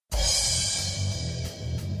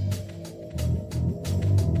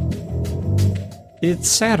It's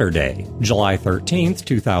Saturday, July 13th,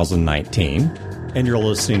 2019, and you're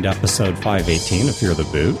listening to episode 518 of Fear the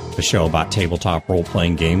Boot, a show about tabletop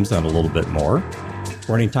role-playing games and a little bit more.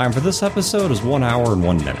 Running time for this episode is 1 hour and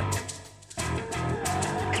 1 minute.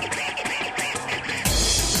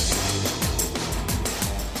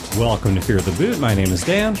 Welcome to Fear the Boot. My name is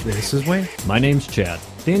Dan. This is Wayne. My name's Chad.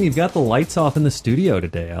 Dan, you've got the lights off in the studio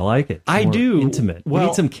today. I like it. I do. Intimate. Well, we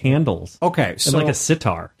need some candles. Okay, And like a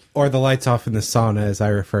sitar. Or the lights off in the sauna, as I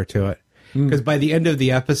refer to it. Because by the end of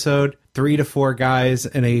the episode, 3 to 4 guys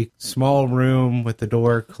in a small room with the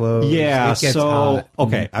door closed. Yeah, it gets so, hot.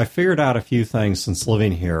 okay, I figured out a few things since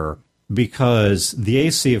living here, because the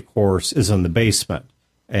AC, of course, is in the basement,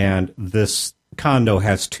 and this condo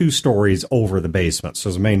has 2 stories over the basement, so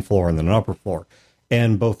there's a main floor and then an upper floor.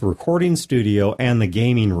 And both the recording studio and the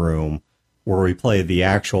gaming room, where we play the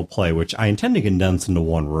actual play, which I intend to condense into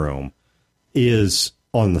one room, is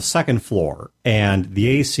on the second floor, and the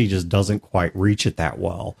AC just doesn't quite reach it that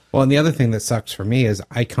well. Well, and the other thing that sucks for me is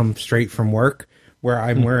I come straight from work where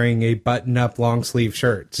I'm wearing a button-up long-sleeve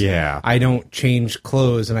shirt. Yeah. I don't change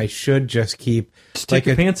clothes, and I should just keep... Just take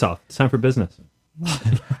your pants off. It's time for business.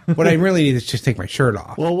 What I really need is just take my shirt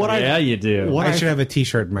off. Well, You do. I should have a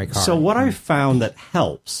T-shirt in my car. So what I found that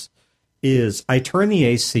helps is I turn the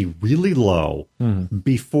AC really low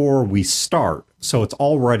before we start, so it's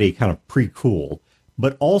already kind of pre-cooled,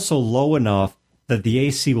 but also low enough that the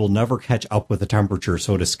AC will never catch up with the temperature,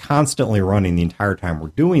 so it is constantly running the entire time we're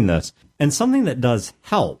doing this. And something that does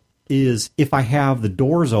help is if I have the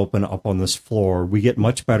doors open up on this floor, we get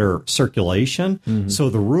much better circulation, so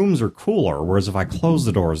the rooms are cooler, whereas if I close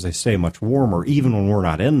the doors, they stay much warmer, even when we're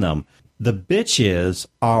not in them. The bitch is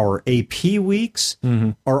our AP weeks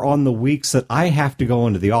are on the weeks that I have to go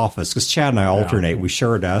into the office, because Chad and I alternate. We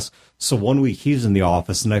share a desk, so one week he's in the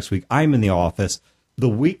office, the next week I'm in the office. The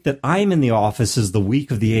week that I'm in the office is the week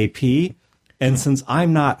of the AP, and since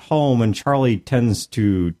I'm not home and Charlie tends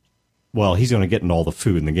to... Well, he's going to get into all the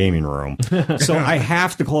food in the gaming room. So I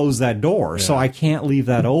have to close that door. Yeah. So I can't leave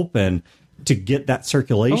that open to get that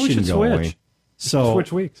circulation going. Switch. So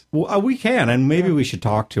switch weeks. Well, we can, and maybe we should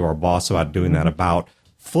talk to our boss about doing that, about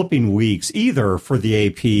flipping weeks, either for the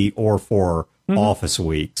AP or for office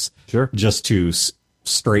weeks. Sure. Just to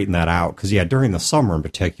straighten that out. Because, yeah, during the summer in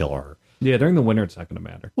particular... Yeah, during the winter, it's not going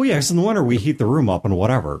to matter. Well, yeah, because in the winter, we heat the room up and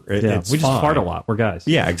whatever. It's we just fine. fart a lot. We're guys.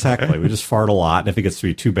 Yeah, exactly. We just fart a lot, and if it gets to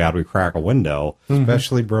be too bad, we crack a window.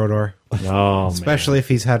 Especially Brodor. Oh, Especially if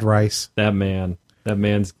he's had rice. That man's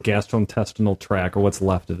gastrointestinal tract, or what's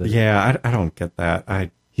left of it. Yeah, I don't get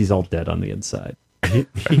that. He's all dead on the inside.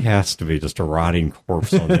 He has to be just a rotting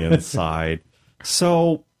corpse on the inside.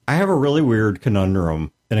 So, I have a really weird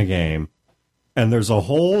conundrum in a game, and there's a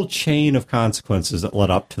whole chain of consequences that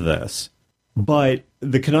led up to this. But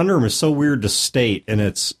the conundrum is so weird to state in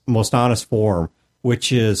its most honest form,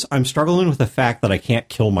 which is I'm struggling with the fact that I can't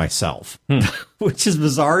kill myself, which is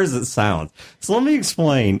bizarre as it sounds. So let me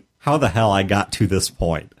explain how the hell I got to this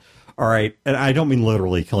point. All right. And I don't mean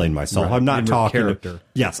literally killing myself. Right. I'm not talking... character.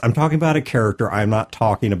 Yes, I'm talking about a character. I'm not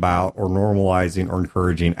talking about or normalizing or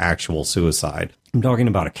encouraging actual suicide. I'm talking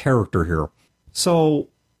about a character here. So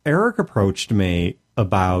Eric approached me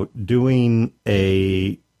about doing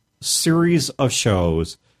a series of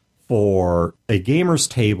shows for a Gamers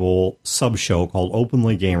Table sub-show called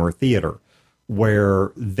Openly Gamer Theater,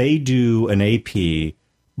 where they do an AP,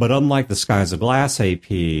 but unlike the Skies of Glass AP,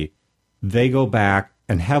 they go back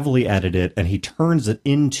and heavily edit it, and he turns it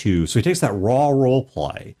into... So he takes that raw role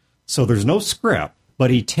play, so there's no script,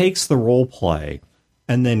 but he takes the role play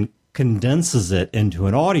and then condenses it into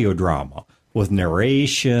an audio drama with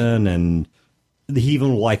narration, and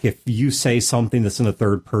even like if you say something that's in the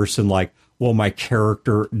third person, like, well, my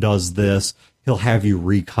character does this, he'll have you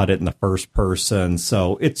recut it in the first person.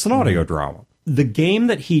 So it's an audio drama. The game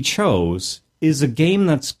that he chose is a game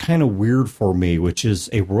that's kind of weird for me, which is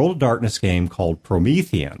a World of Darkness game called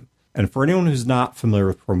Promethean. And for anyone who's not familiar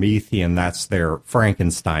with Promethean, that's their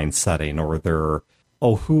Frankenstein setting, or their,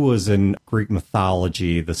 who was in Greek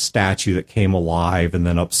mythology, the statue that came alive and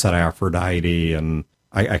then upset Aphrodite, and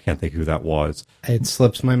I can't think who that was. It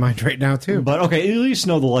slips my mind right now, too. But, okay, at least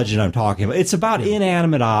know the legend I'm talking about. It's about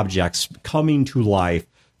inanimate objects coming to life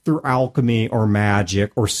through alchemy or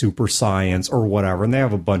magic or super science or whatever, and they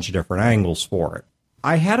have a bunch of different angles for it.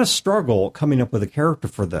 I had a struggle coming up with a character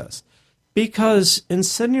for this, because in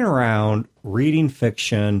sitting around reading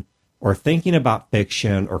fiction or thinking about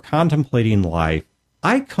fiction or contemplating life,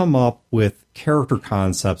 I come up with character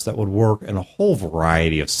concepts that would work in a whole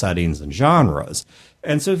variety of settings and genres.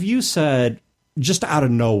 And so if you said, just out of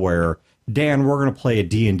nowhere, Dan, we're going to play a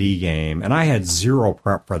D&D game, and I had zero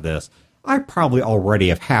prep for this, I probably already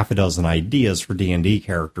have half a dozen ideas for D&D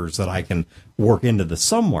characters that I can work into this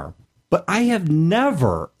somewhere. But I have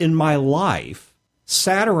never in my life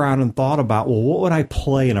sat around and thought about, well, what would I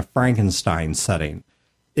play in a Frankenstein setting?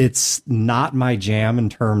 It's not my jam in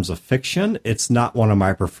terms of fiction. It's not one of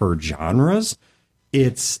my preferred genres.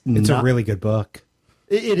 It's a really good book.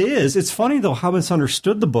 It is. It's funny, though, how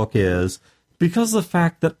misunderstood the book is because of the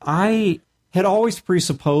fact that I had always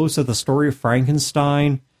presupposed that the story of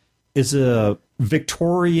Frankenstein is a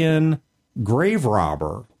Victorian grave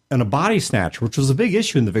robber and a body snatcher, which was a big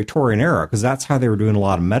issue in the Victorian era because that's how they were doing a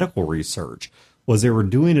lot of medical research, was they were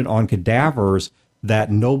doing it on cadavers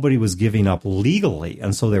that nobody was giving up legally,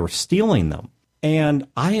 and so they were stealing them. And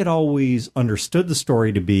I had always understood the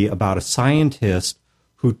story to be about a scientist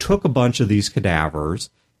who took a bunch of these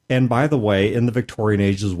cadavers, and by the way, in the Victorian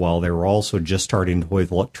age as well, they were also just starting to toy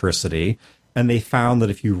with electricity, and they found that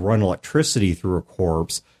if you run electricity through a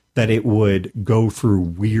corpse, that it would go through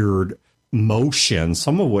weird motion,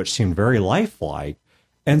 some of which seemed very lifelike.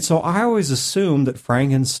 And so I always assumed that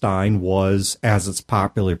Frankenstein was, as it's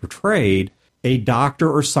popularly portrayed, a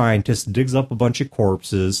doctor or scientist digs up a bunch of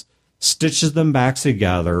corpses, stitches them back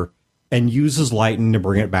together, and uses lightning to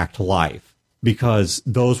bring it back to life. Because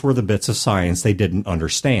those were the bits of science they didn't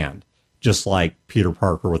understand. Just like Peter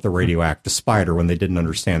Parker with the radioactive spider when they didn't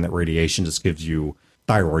understand that radiation just gives you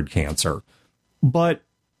thyroid cancer. But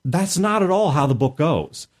that's not at all how the book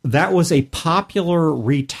goes. That was a popular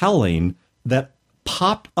retelling that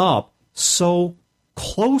popped up so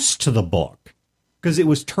close to the book because it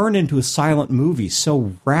was turned into a silent movie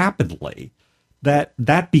so rapidly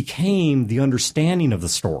that became the understanding of the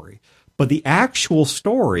story. But the actual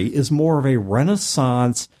story is more of a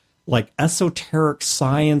Renaissance, like esoteric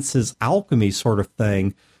sciences, alchemy sort of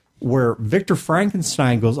thing, where Victor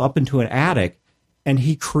Frankenstein goes up into an attic and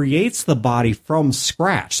he creates the body from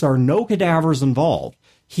scratch. There are no cadavers involved.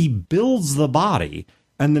 He builds the body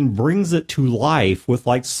and then brings it to life with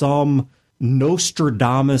like some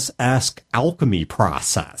Nostradamus-esque alchemy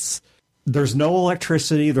process. There's no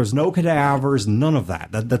electricity, there's no cadavers, none of that.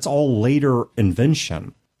 That's all later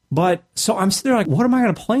invention. But so I'm sitting there like, what am I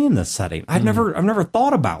going to play in this setting? I've never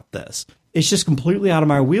thought about this. It's just completely out of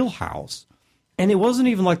my wheelhouse. And it wasn't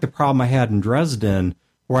even like the problem I had in Dresden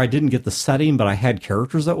where I didn't get the setting, but I had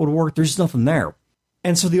characters that would work. There's just nothing there.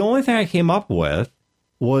 And so the only thing I came up with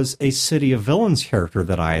was a City of Villains character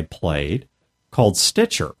that I had played called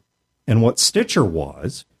Stitcher. And what Stitcher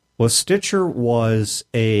was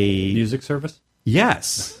a... Music service?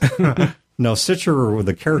 Yes. No, Stitcher,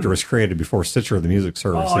 the character was created before Stitcher, the music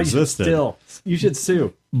service, existed. You should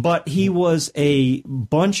sue. But he was a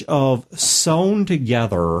bunch of sewn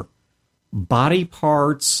together body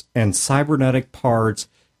parts and cybernetic parts.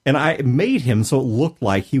 And I made him so it looked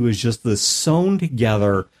like he was just this sewn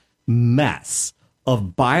together mess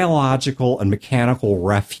of biological and mechanical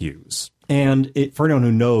refuse. And for anyone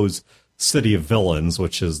who knows City of Villains,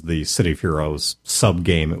 which is the City of Heroes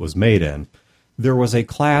sub-game it was made in, there was a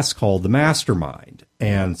class called the Mastermind,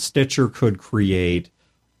 and Stitcher could create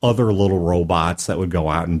other little robots that would go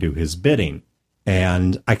out and do his bidding.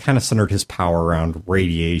 And I kind of centered his power around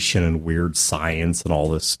radiation and weird science and all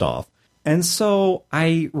this stuff. And so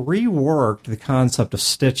I reworked the concept of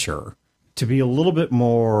Stitcher to be a little bit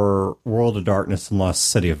more World of Darkness and less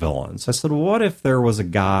City of Villains. I said, what if there was a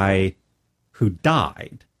guy who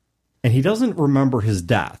died, and he doesn't remember his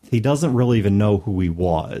death? He doesn't really even know who he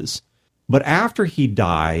was. But after he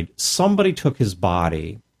died, somebody took his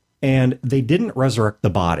body, and they didn't resurrect the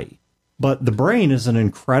body. But the brain is an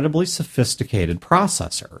incredibly sophisticated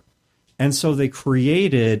processor. And so they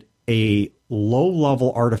created a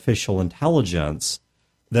low-level artificial intelligence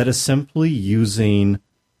that is simply using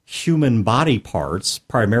human body parts,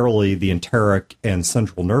 primarily the enteric and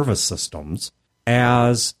central nervous systems,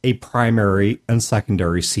 as a primary and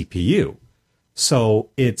secondary CPU. So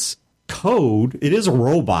it's code, it is a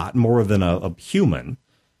robot more than a human.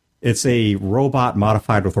 It's a robot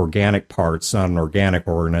modified with organic parts, not an organic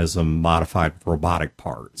organism modified with robotic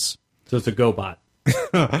parts. So it's a GoBot.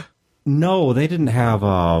 No, they didn't have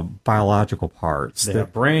biological parts. They had a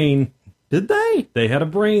brain. Did they? They had a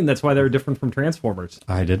brain. That's why they were different from Transformers.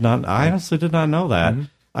 I honestly did not know that. Mm-hmm.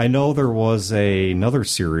 I know there was another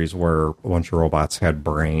series where a bunch of robots had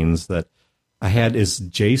brains that I had. Is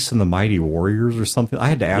Jason the Mighty Warriors or something? I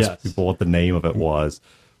had to ask people what the name of it was.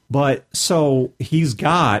 But so he's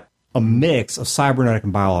got a mix of cybernetic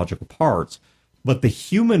and biological parts, but the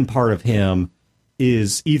human part of him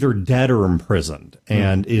is either dead or imprisoned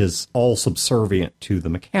and is all subservient to the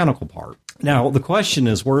mechanical part. Now, the question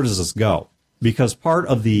is, where does this go? Because part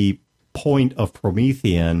of the point of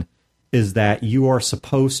Promethean is that you are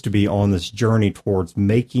supposed to be on this journey towards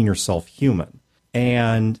making yourself human.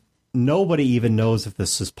 And nobody even knows if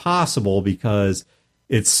this is possible because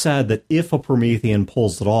it's said that if a Promethean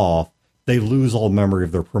pulls it off, they lose all memory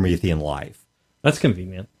of their Promethean life. That's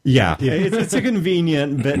convenient. Yeah, it's a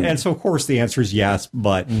convenient bit. And so, of course, the answer is yes,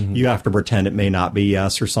 but you have to pretend it may not be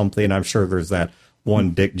yes or something. I'm sure there's that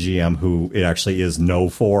one dick GM who it actually is no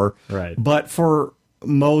for. Right. But for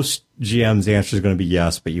most GMs, the answer is going to be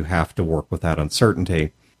yes, but you have to work with that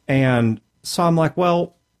uncertainty. And so I'm like,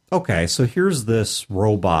 well, okay, so here's this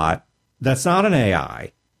robot that's not an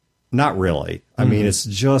AI. Not really. I mean, it's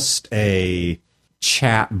just a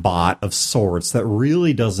chat bot of sorts that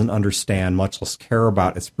really doesn't understand, much less care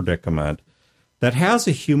about its predicament, that has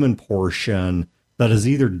a human portion that is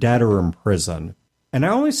either dead or in prison. And I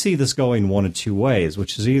only see this going one of two ways,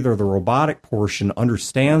 which is either the robotic portion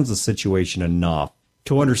understands the situation enough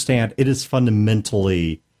to understand it is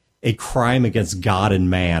fundamentally a crime against God and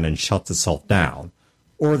man and shuts itself down,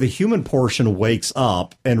 or the human portion wakes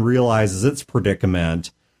up and realizes its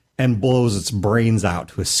predicament and blows its brains out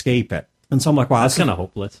to escape it. And so I'm like, wow, That's kind of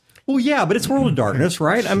hopeless. well, yeah, but it's World of Darkness,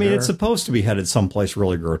 right? I mean, it's supposed to be headed someplace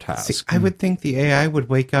really grotesque. See, I would think the AI would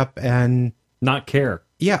wake up and, Not care.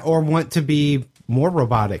 yeah, or want to be more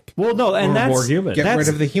robotic. Well, no, and Or that's more human. Get that's-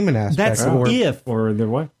 rid of the human aspect. That's if Or their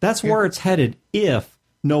way. that's where it's headed if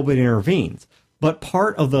nobody intervenes. But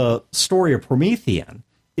part of the story of Promethean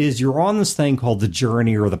is you're on this thing called the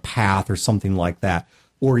journey or the path or something like that,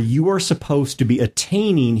 where you are supposed to be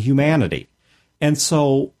attaining humanity. And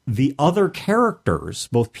so the other characters,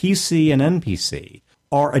 both PC and NPC,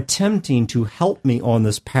 are attempting to help me on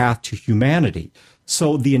this path to humanity.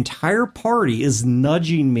 So the entire party is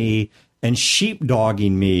nudging me and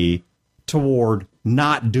sheepdogging me toward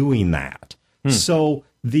not doing that. So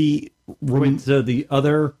Wait, so the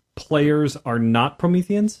other players are not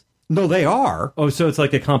Prometheans? no, they are. Oh, so it's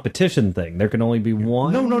like a competition thing. There can only be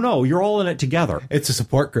one? No. You're all in it together. It's a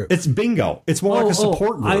support group. It's bingo. It's more like a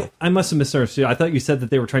support group. I must have misunderstood. I thought you said that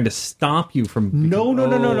they were trying to stop you from... No.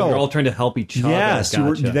 They're all trying to help each other. Yes,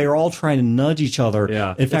 Gotcha. they're all trying to nudge each other.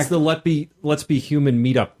 Yeah. In fact, it's the Let's Be Human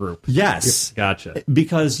meetup group. yes, Gotcha.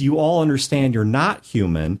 because you all understand you're not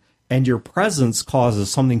human, and your presence causes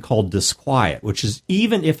something called disquiet, which is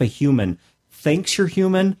even if a human thinks you're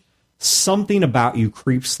human, something about you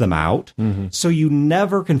creeps them out. So you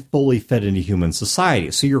never can fully fit into human society.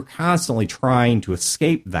 So you're constantly trying to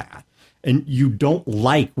escape that. And you don't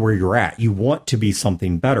like where you're at. You want to be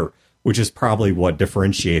something better, which is probably what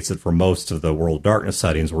differentiates it from most of the World of Darkness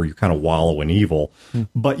settings where you kind of wallow in evil.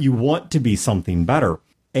 But you want to be something better.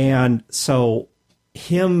 And so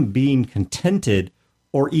him being contented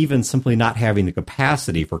or even simply not having the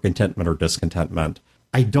capacity for contentment or discontentment,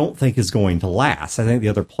 I don't think is going to last. I think the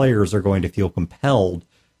other players are going to feel compelled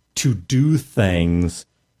to do things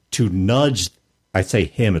to nudge, I say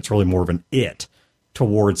him, it's really more of an it,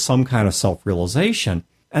 towards some kind of self-realization.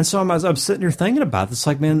 And so as I'm sitting here thinking about this,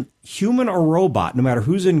 like, man, human or robot, no matter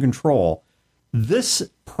who's in control, this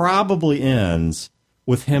probably ends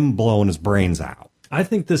with him blowing his brains out. I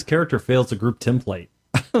think this character fails a group template.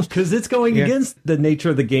 Because it's going against the nature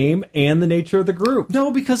of the game and the nature of the group.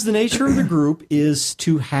 No, because the nature of the group is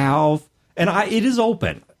to have, and it is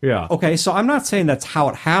open. Yeah. Okay, so I'm not saying that's how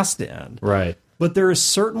it has to end. Right. But there is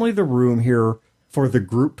certainly the room here for the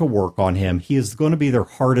group to work on him. He is going to be their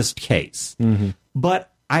hardest case.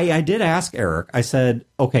 But I did ask Eric, I said,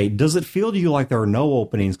 okay, does it feel to you like there are no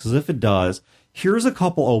openings? Because if it does, here's a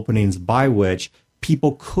couple openings by which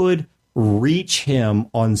people could reach him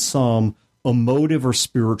on some emotive or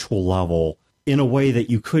spiritual level in a way that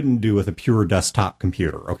you couldn't do with a pure desktop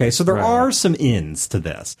computer. Okay, so there are some ins to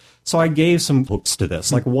this. So I gave some hooks to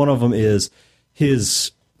this. Like one of them is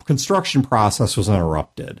his construction process was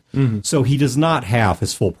interrupted. So he does not have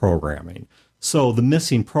his full programming. So the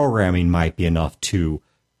missing programming might be enough to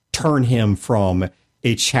turn him from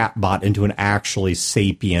a chatbot into an actually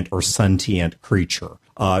sapient or sentient creature.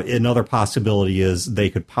 Another possibility is they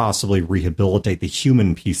could possibly rehabilitate the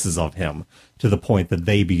human pieces of him to the point that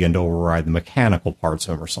they begin to override the mechanical parts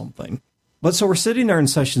of him or something. But so we're sitting there in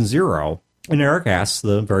session 0, and Eric asks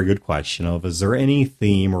the very good question of, is there any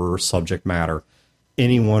theme or subject matter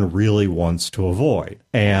anyone really wants to avoid?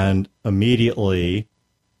 And immediately,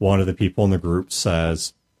 one of the people in the group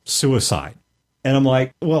says, suicide. And I'm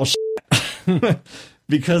like, well,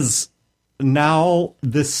 because now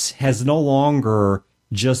this has no longer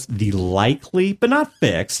just the likely, but not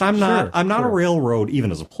fixed. I'm not a railroad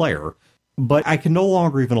even as a player, but I can no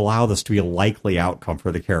longer even allow this to be a likely outcome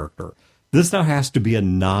for the character. This now has to be a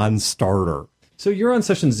non-starter. So you're on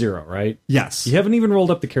session 0, right? Yes. You haven't even rolled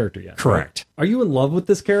up the character yet. Correct. Right? Are you in love with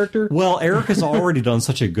this character? Well, Eric has already done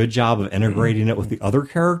such a good job of integrating it with the other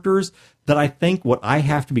characters that I think what I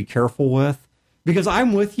have to be careful with, because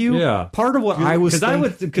I'm with you. Yeah. Part of what I was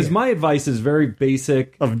because my advice is very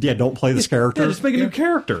basic. Don't play this character. Yeah, just make a new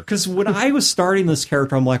character. Because when I was starting this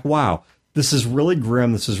character, I'm like, wow, this is really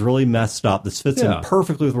grim. This is really messed up. This fits in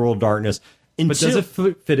perfectly with World of Darkness. But does it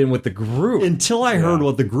fit in with the group? Until I heard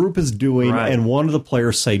what the group is doing and one of the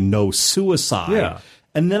players say no suicide. Yeah.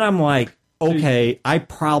 And then I'm like, okay, I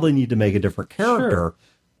probably need to make a different character. Sure.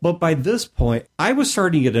 But by this point, I was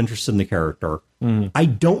starting to get interested in the character. I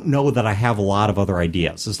don't know that I have a lot of other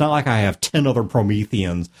ideas. It's not like I have 10 other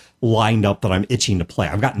Prometheans lined up that I'm itching to play.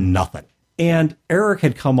 I've got nothing. And Eric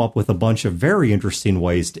had come up with a bunch of very interesting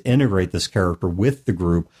ways to integrate this character with the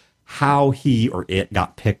group, how he or it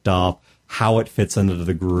got picked up, how it fits into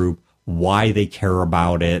the group, why they care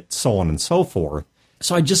about it, so on and so forth.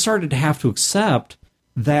 So I just started to have to accept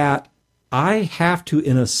that I have to,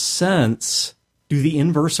 in a sense, do the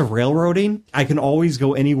inverse of railroading. I can always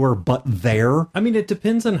go anywhere but there. I mean, it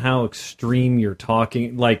depends on how extreme you're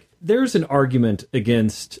talking. Like, there's an argument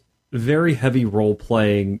against very heavy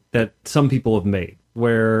role-playing that some people have made,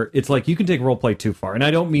 where it's like you can take role-play too far. And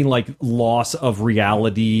I don't mean like loss of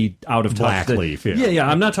reality out of touch. Blackleaf, yeah,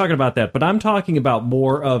 I'm not talking about that. But I'm talking about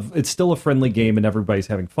more of, it's still a friendly game and everybody's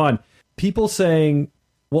having fun. People saying,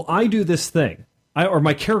 well, I do this thing, or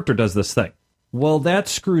my character does this thing. Well, that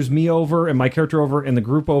screws me over and my character over and the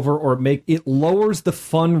group over, or it lowers the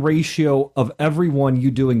fun ratio of everyone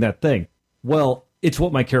you doing that thing. Well, it's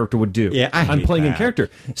what my character would do. Yeah, I'm playing in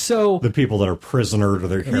character. So the people that are prisoner to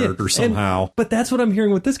their character somehow. But that's what I'm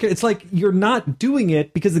hearing with this character. It's like you're not doing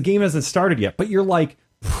it because the game hasn't started yet, but you're like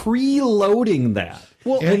preloading that.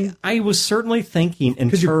 Well, and I was certainly thinking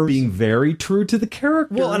in terms, you're being very true to the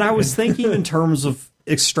character. Well, and I was thinking in terms of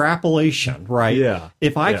extrapolation, right? Yeah.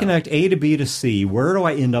 If I connect A to B to C, where do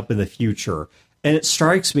I end up in the future? And it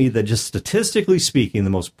strikes me that just statistically speaking, the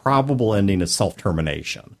most probable ending is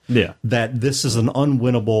self-termination. Yeah. That this is an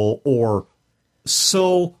unwinnable or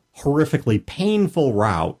so horrifically painful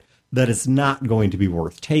route that it's not going to be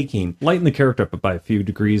worth taking. Lighten the character up by a few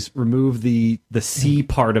degrees. Remove the C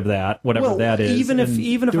part of that, whatever that is. Even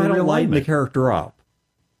if I don't lighten the character up,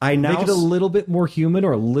 I now make it a little bit more human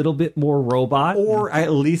or a little bit more robot. Or I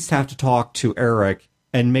at least have to talk to Eric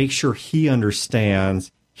and make sure he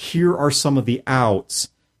understands, here are some of the outs.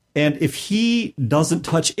 And if he doesn't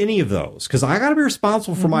touch any of those, because I got to be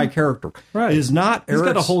responsible for my character. Right. It is not Eric's,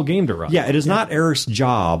 he's got a whole game to run. Yeah, it is not Eric's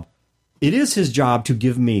job. It is his job to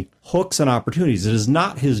give me hooks and opportunities. It is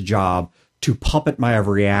not his job to puppet my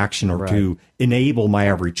every action or to enable my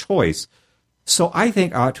every choice. So I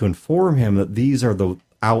think I ought to inform him that these are the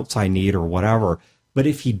outs I need or whatever. But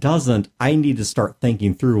if he doesn't, I need to start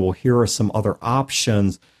thinking through, well, here are some other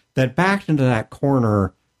options that backed into that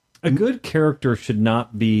corner. A good character should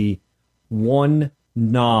not be one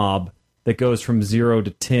knob that goes from 0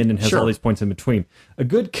 to 10 and has all these points in between. A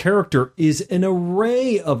good character is an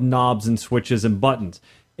array of knobs and switches and buttons.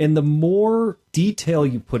 And the more detail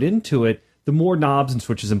you put into it, the more knobs and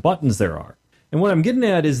switches and buttons there are. And what I'm getting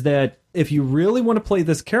at is that if you really want to play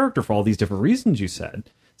this character for all these different reasons you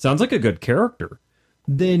said, sounds like a good character,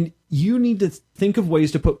 then you need to think of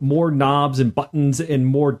ways to put more knobs and buttons and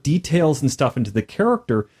more details and stuff into the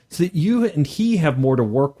character so that you and he have more to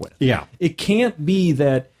work with. Yeah. It can't be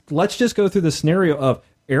that, let's just go through the scenario of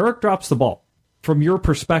Eric drops the ball from your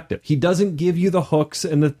perspective. He doesn't give you the hooks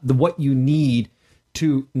and the what you need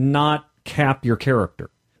to not cap your character.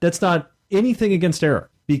 That's not anything against Eric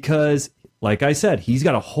because, like I said, he's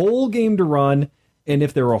got a whole game to run. And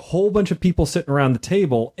if there are a whole bunch of people sitting around the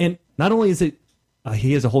table, and not only is it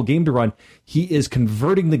he has a whole game to run, he is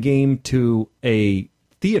converting the game to a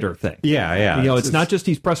theater thing. Yeah. You know, it's not just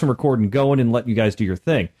he's pressing record and going and letting you guys do your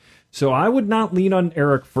thing. So I would not lean on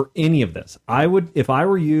Eric for any of this. I would, if I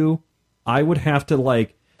were you, I would have to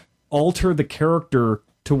like alter the character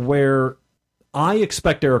to where I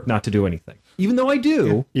expect Eric not to do anything. Even though I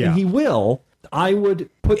do, and he will, I would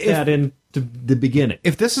put that in to the beginning.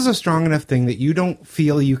 If this is a strong enough thing that you don't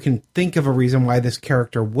feel you can think of a reason why this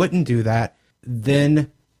character wouldn't do that,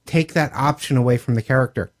 then take that option away from the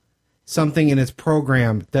character. Something in its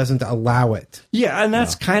program doesn't allow it. Yeah, and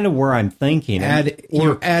that's kind of where I'm thinking. Add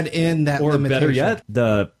in that or limitation. Better yet,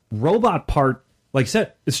 the robot part, like I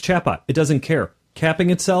said, it's chatbot. It doesn't care.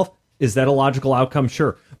 Capping itself, is that a logical outcome?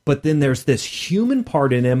 Sure. But then there's this human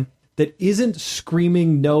part in him that isn't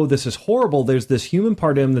screaming, no, this is horrible. There's this human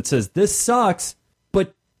part in him that says, this sucks,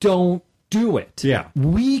 but don't do it. Yeah.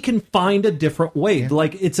 We can find a different way.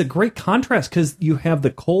 Like, it's a great contrast because you have the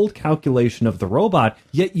cold calculation of the robot,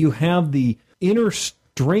 yet you have the inner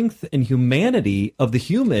strength and humanity of the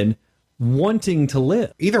human wanting to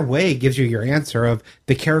live. Either way gives you your answer of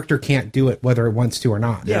the character can't do it whether it wants to or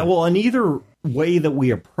not. Yeah, well, in either way that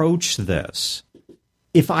we approach this,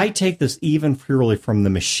 if I take this even purely from the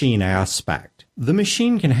machine aspect, the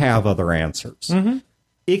machine can have other answers. Mm-hmm.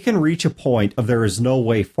 It can reach a point of there is no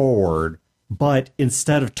way forward, but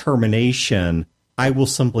instead of termination, I will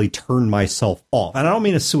simply turn myself off. And I don't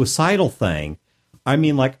mean a suicidal thing. I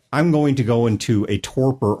mean, like, I'm going to go into a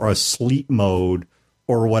torpor or a sleep mode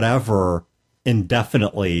or whatever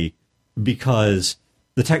indefinitely because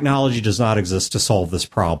the technology does not exist to solve this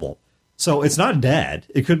problem. So it's not dead.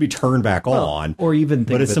 It could be turned back on. Or even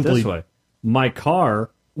think of it this way. My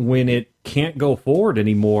car, when it can't go forward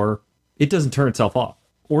anymore, it doesn't turn itself off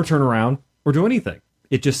or turn around or do anything.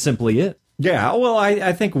 It just simply is. Yeah, well,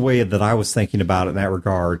 I think a way that I was thinking about it in that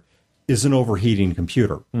regard is an overheating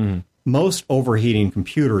computer. Mm. Most overheating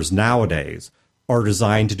computers nowadays are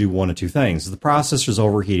designed to do one of two things. The processor's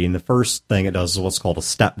overheating. The first thing it does is what's called a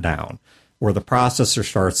step down, where the processor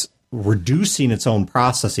starts reducing its own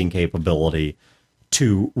processing capability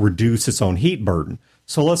to reduce its own heat burden.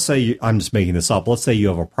 So let's say, I'm just making this up, let's say you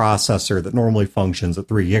have a processor that normally functions at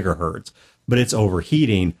 3 gigahertz, but it's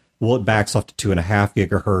overheating. Well, it backs off to 2.5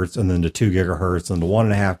 gigahertz and then to 2 gigahertz and to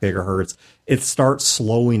 1.5 gigahertz. It starts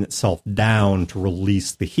slowing itself down to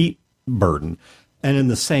release the heat burden. And in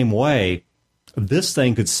the same way, this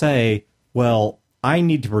thing could say, well, I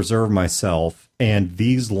need to preserve myself, and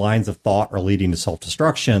these lines of thought are leading to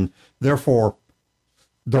self-destruction. Therefore,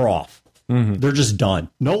 they're off. Mm-hmm. They're just done.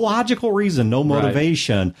 No logical reason, no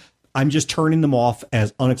motivation. Right. I'm just turning them off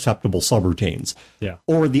as unacceptable subroutines. Yeah.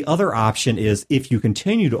 Or the other option is if you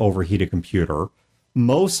continue to overheat a computer,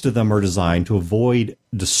 most of them are designed to avoid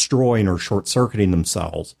destroying or short-circuiting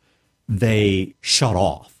themselves. They shut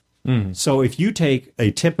off. Mm-hmm. So if you take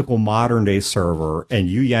a typical modern-day server and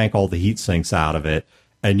you yank all the heat sinks out of it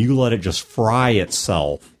and you let it just fry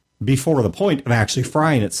itself before the point of actually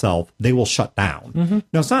frying itself, they will shut down. Mm-hmm.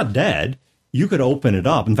 Now, it's not dead. You could open it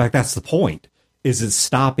up. In fact, that's the point, is it's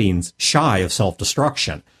stopping shy of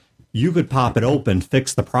self-destruction. You could pop it open,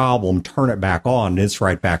 fix the problem, turn it back on, and it's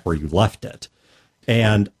right back where you left it.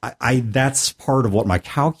 And I that's part of what my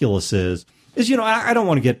calculus is, I don't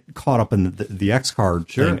want to get caught up in the X card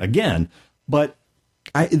thing again, but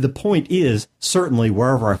the point is, certainly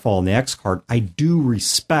wherever I fall in the X card, I do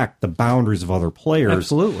respect the boundaries of other players.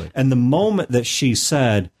 Absolutely. And the moment that she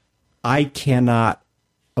said, I cannot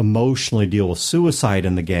emotionally deal with suicide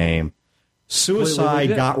in the game, suicide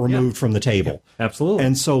got removed from the table. Yeah, absolutely.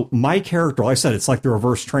 And so my character, like I said, it's like the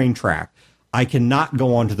reverse train track. I cannot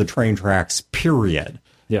go onto the train tracks, period.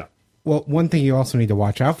 Yeah. Well, one thing you also need to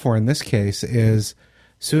watch out for in this case is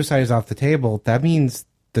suicide is off the table. That means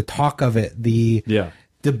the talk of it, the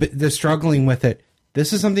struggling with it.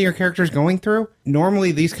 This is something your character is going through.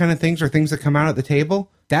 Normally, these kind of things are things that come out at the table.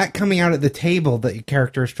 That coming out at the table that your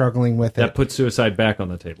character is struggling with that puts suicide back on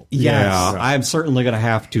the table. Yes. Yeah, I'm certainly going to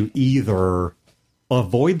have to either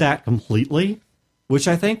avoid that completely, which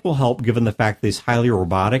I think will help given the fact that he's highly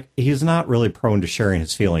robotic. He's not really prone to sharing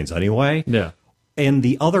his feelings anyway. Yeah. And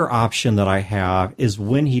the other option that I have is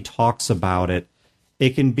when he talks about it,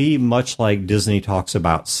 it can be much like Disney talks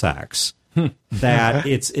about sex. That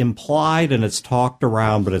it's implied and it's talked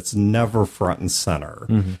around, but it's never front and center.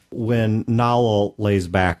 Mm-hmm. When Nala lays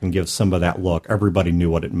back and gives Simba that look, everybody knew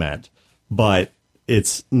what it meant. But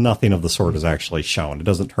it's nothing of the sort is actually shown. It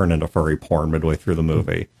doesn't turn into furry porn midway through the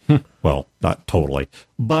movie. Well, not totally.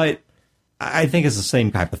 But I think it's the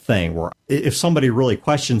same type of thing where if somebody really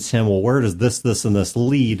questions him, well, where does this, and this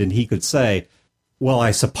lead? And he could say, well,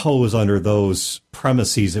 I suppose under those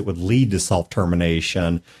premises it would lead to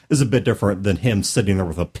self-termination, is a bit different than him sitting there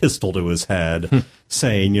with a pistol to his head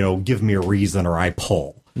saying, give me a reason or I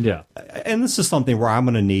pull. Yeah. And this is something where I'm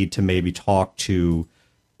going to need to maybe talk to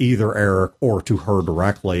either Eric or to her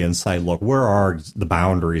directly and say, look, where are the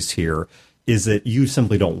boundaries here? Is it you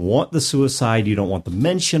simply don't want the suicide? You don't want the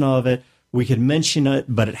mention of it? We can mention it,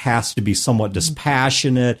 but it has to be somewhat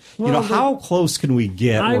dispassionate. Well, how close can we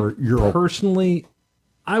get where you're... Personally,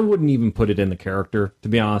 I wouldn't even put it in the character, to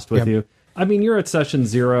be honest with you. I mean, you're at session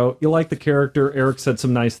 0. You like the character. Eric said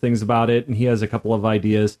some nice things about it, and he has a couple of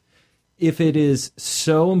ideas. If it is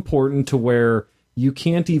so important to where you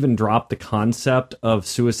can't even drop the concept of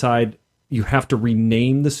suicide, you have to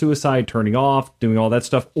rename the suicide, turning off, doing all that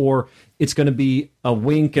stuff, or it's going to be a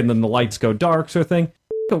wink and then the lights go dark sort of thing,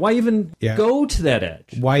 Why even go to that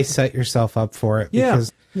edge? Why set yourself up for it?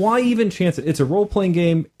 Because why even chance it? It's a role-playing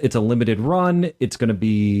game. It's a limited run. It's going to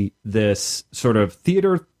be this sort of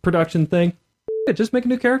theater production thing. Just make a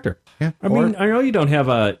new character. Yeah. I mean, I know you don't have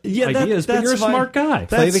ideas, but you're a smart guy.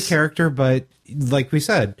 Play the character, but like we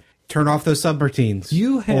said, turn off those subroutines.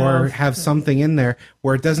 Or have something in there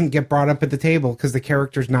where it doesn't get brought up at the table because the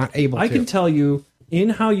character's not able to. I can tell you, in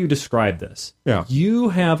how you describe this, you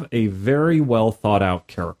have a very well thought out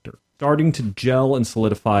character starting to gel and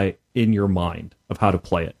solidify in your mind of how to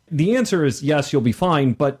play it. The answer is yes, you'll be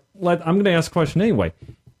fine, but I'm going to ask a question anyway.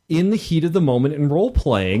 In the heat of the moment in role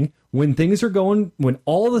playing, when things are going, when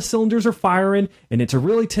all the cylinders are firing and it's a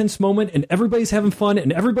really tense moment and everybody's having fun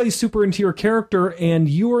and everybody's super into your character and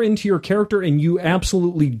you are into your character and you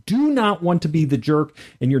absolutely do not want to be the jerk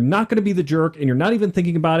and you're not going to be the jerk and you're not even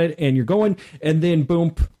thinking about it and you're going and then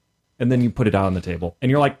boom, and then you put it out on the table and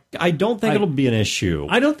you're like, I don't think it'll be an issue.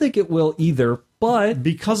 I don't think it will either, but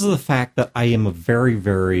because of the fact that I am a very,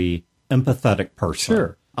 very empathetic person.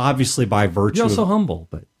 Sure. Obviously by virtue you're also humble,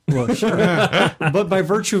 but well, sure. But by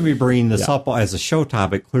virtue of me bringing this up as a show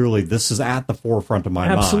topic, clearly this is at the forefront of my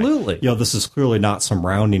mind. Absolutely. This is clearly not some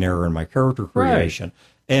rounding error in my character creation.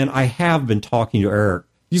 Right. And I have been talking to Eric.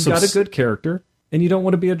 You've got a good character, and you don't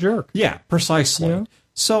want to be a jerk. Yeah, precisely.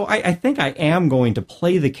 So I think I am going to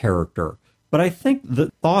play the character, but I think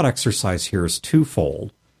the thought exercise here is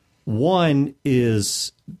twofold. One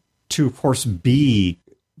is to, of course, be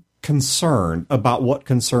concerned about what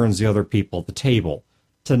concerns the other people at the table,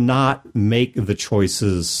 to not make the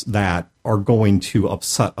choices that are going to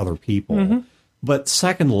upset other people. Mm-hmm. But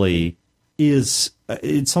secondly, it's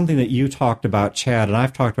something that you talked about, Chad, and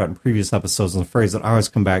I've talked about in previous episodes, and the phrase that I always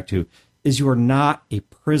come back to is you are not a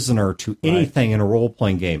prisoner to anything in a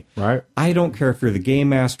role-playing game. Right. I don't care if you're the game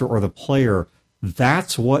master or the player.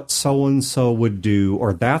 That's what so-and-so would do,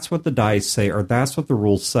 or that's what the dice say, or that's what the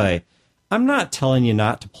rules say. I'm not telling you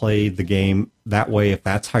not to play the game that way if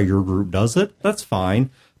that's how your group does it. That's fine.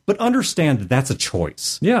 But understand that that's a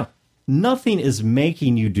choice. Yeah. Nothing is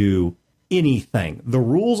making you do anything. The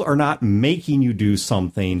rules are not making you do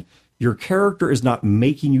something. Your character is not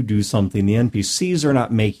making you do something. The NPCs are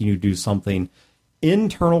not making you do something.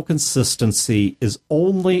 Internal consistency is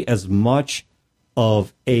only as much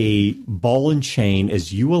of a ball and chain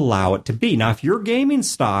as you allow it to be. Now, if your gaming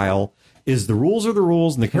style is the rules are the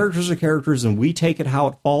rules and the characters are characters and we take it how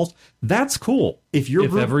it falls, that's cool. If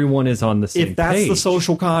everyone is on the same if that's page. The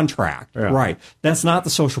social contract, right. That's not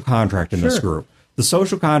the social contract in this group. The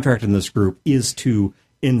social contract in this group is to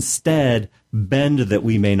instead bend that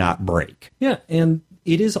we may not break. Yeah, and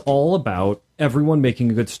it is all about everyone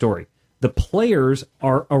making a good story. The players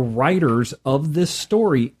are writers of this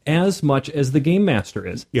story as much as the game master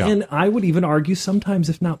is. Yeah. And I would even argue sometimes,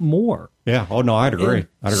 if not more. Yeah. Oh, no, I'd agree.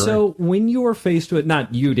 So when you are faced with,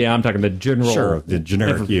 not you, Dan, I'm talking the general. Sure, the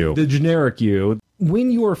generic you. The generic you.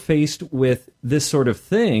 When you are faced with this sort of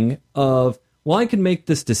thing of, well, I can make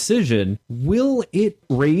this decision, will it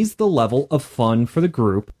raise the level of fun for the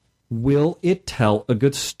group? Will it tell a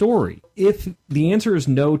good story? If the answer is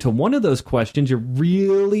no to one of those questions, you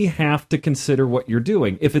really have to consider what you're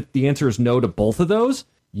doing. If the answer is no to both of those,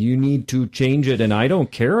 you need to change it. And I don't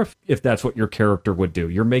care if that's what your character would do.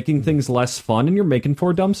 You're making things less fun and you're making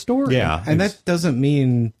for a dumb story. Yeah. And that doesn't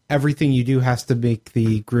mean everything you do has to make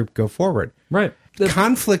the group go forward. Right.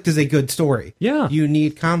 Conflict is a good story. Yeah. You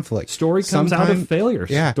need conflict. Story comes out of failures.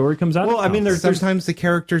 Yeah. Story comes out of I mean, sometimes the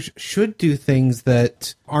characters should do things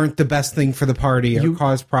that aren't the best thing for the party or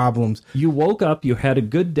cause problems. You woke up, you had a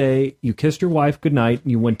good day, you kissed your wife goodnight,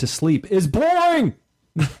 and you went to sleep. It's boring!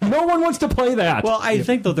 No one wants to play that. Well, I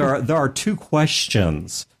think that there are two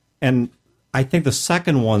questions, and I think the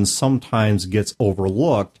second one sometimes gets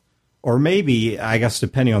overlooked, or maybe, I guess,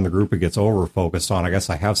 depending on the group it gets over-focused on. I guess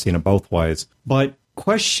I have seen it both ways. But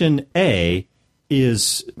question A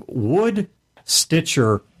is, would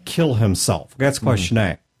Stitcher kill himself? That's question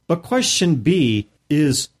A. But question B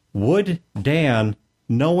is, would Dan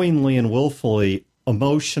knowingly and willfully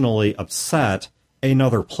emotionally upset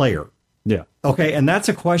another player? Yeah. Okay, and that's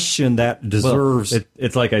a question that deserves... Well,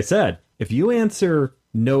 it's like I said, if you answer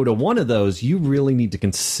no to one of those, you really need to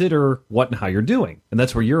consider what and how you're doing. And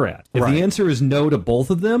that's where you're at. If the answer is no to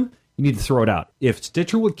both of them, you need to throw it out. If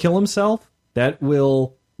Stitcher would kill himself, that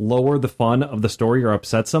will lower the fun of the story or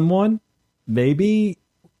upset someone. Maybe,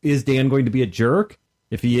 is Dan going to be a jerk?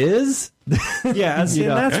 If he is... yeah, and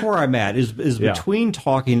that's where I'm at, is between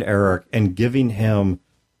talking to Eric and giving him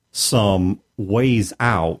some ways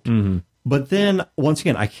out. But then, once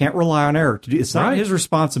again, I can't rely on Eric to do. It's not his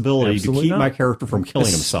responsibility to keep my character from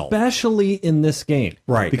killing himself, especially in this game,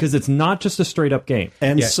 right? Because it's not just a straight up game.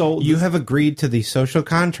 And so you have agreed to the social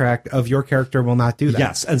contract of your character will not do that.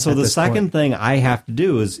 Yes, and so the second thing I have to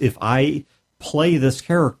do is, if I play this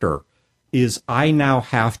character, is I now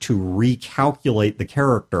have to recalculate the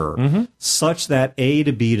character such that A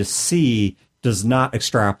to B to C does not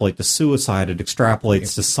extrapolate to suicide. It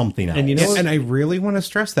extrapolates to something else. And you know, and I really want to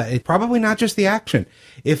stress that it's probably not just the action.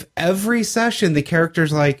 If every session the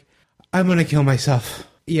character's like, "I'm going to kill myself,"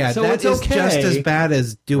 so that is just as bad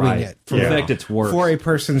as doing it. In fact, it's worse for a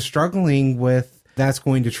person struggling with. That's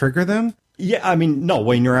going to trigger them. Yeah, I mean, no,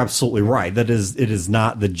 Wayne, you're absolutely right. It is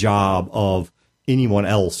not the job of anyone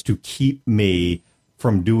else to keep me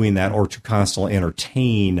from doing that or to constantly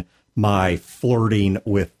entertain my flirting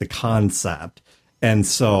with the concept. And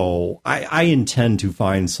so I intend to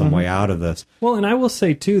find some way out of this. Well, and I will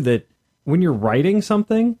say, too, that when you're writing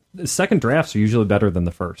something, the second drafts are usually better than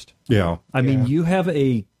the first. Yeah. I mean, you have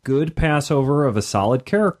a good passover of a solid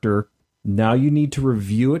character. Now you need to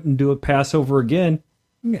review it and do a passover again.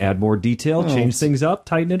 Add more detail, change things up,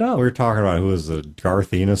 tighten it up. We were talking about who was the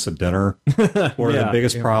Garth Ennis at dinner, where the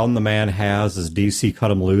biggest problem the man has is DC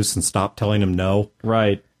cut him loose and stopped telling him no.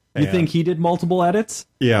 Right. You think he did multiple edits?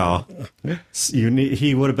 Yeah.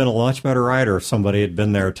 He would have been a much better writer if somebody had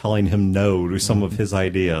been there telling him no to some of his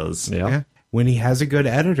ideas. Yeah. When he has a good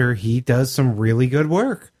editor, he does some really good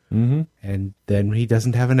work. And then when he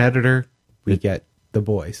doesn't have an editor, we get The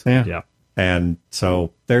Boys. Yeah. And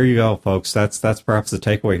so there you go, folks. That's perhaps the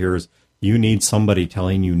takeaway here is you need somebody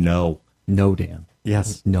telling you no. No, Dan.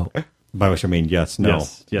 Yes. No. By which I mean yes, no.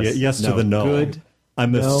 Yes no. to the no. Good.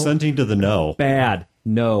 I'm assenting to the no. Bad.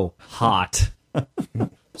 No. Hot.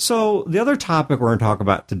 So the other topic we're going to talk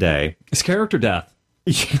about today is character death.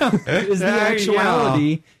 Yeah. Is the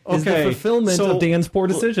actuality, is the fulfillment of Dan's poor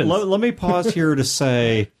decisions. Let me pause here to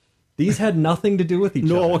say... These had nothing to do with each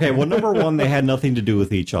other. No, okay. Well, number one, they had nothing to do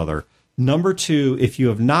with each other. Number two, if you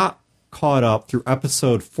have not caught up through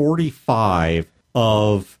episode 45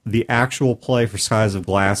 of the actual play for Skies of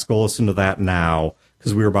Glass, go listen to that now,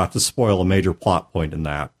 because we were about to spoil a major plot point in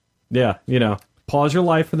that. Yeah, pause your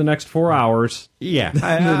life for the next 4 hours. Yeah,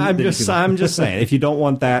 I'm just saying, if you don't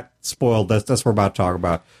want that spoiled, that's what we're about to talk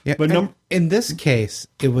about. Yeah, but in this case,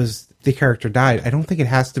 it was the character died. I don't think it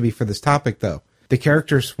has to be for this topic, though. The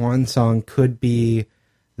character's swan song could be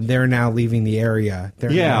they're now leaving the area.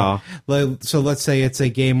 So let's say it's a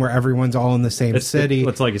game where everyone's all in the same city.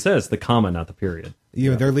 It's like you said, it's the comma, not the period.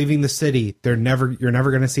 They're leaving the city. You're never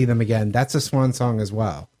going to see them again. That's a swan song as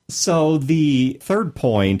well. So the third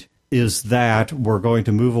point is that we're going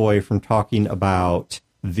to move away from talking about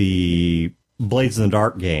the Blades in the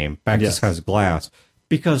Dark game back to Skies of Glass.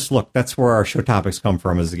 Because, look, that's where our show topics come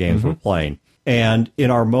from, is the games we're playing. And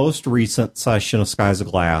in our most recent session of Skies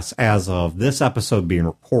of Glass, as of this episode being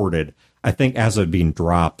recorded, I think as of being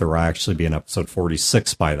dropped, there will actually be an episode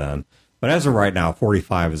 46 by then. But as of right now,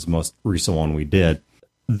 45 is the most recent one we did.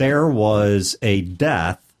 There was a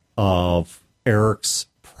death of Eric's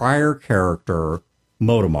prior character,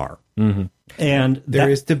 Motomar. And there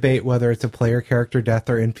is debate whether it's a player character death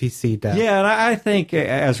or NPC death. Yeah, and I think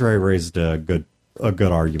Ezra raised a good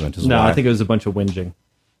argument as well. No, I think it was a bunch of whinging.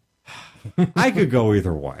 I could go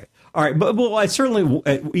either way. All right, but I certainly,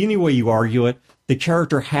 any way you argue it, the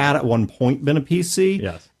character had at one point been a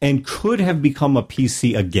PC and could have become a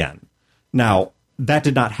PC again. Now, that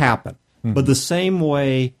did not happen. But the same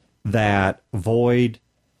way that Void/Lee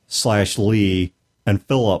and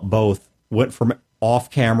Philip both went from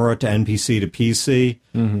off-camera to NPC to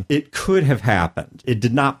PC, it could have happened. It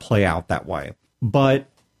did not play out that way. But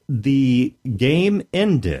the game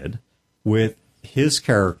ended with his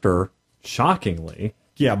character... Shockingly.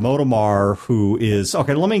 Yeah, Motomar, who is...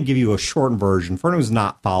 Okay, let me give you a shortened version for anyone who's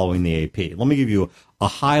not following the AP. Let me give you a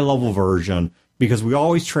high-level version, because we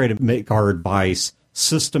always try to make our advice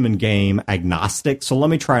system and game agnostic. So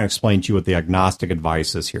let me try and explain to you what the agnostic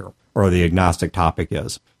advice is here, or the agnostic topic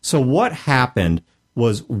is. So what happened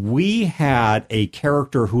was we had a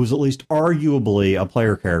character who was at least arguably a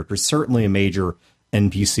player character, certainly a major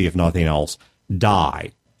NPC, if nothing else,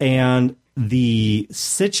 die. And the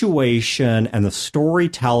situation and the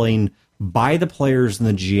storytelling by the players and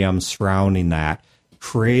the GM surrounding that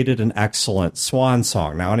created an excellent swan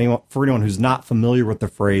song. Now, for anyone who's not familiar with the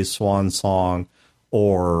phrase swan song,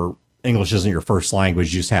 or English isn't your first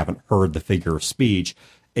language, you just haven't heard the figure of speech,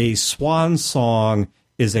 a swan song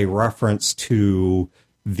is a reference to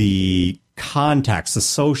the context, the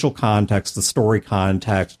social context, the story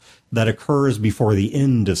context that occurs before the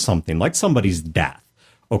end of something, like somebody's death,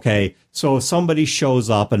 Okay, so if somebody shows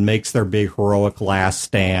up and makes their big heroic last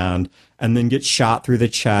stand and then gets shot through the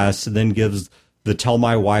chest and then gives the tell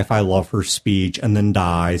my wife I love her speech and then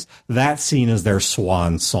dies, that's seen as their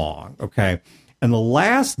swan song, okay? And the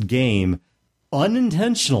last game,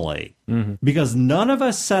 unintentionally, because none of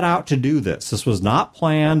us set out to do this. This was not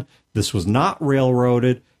planned. This was not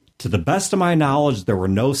railroaded. To the best of my knowledge, there were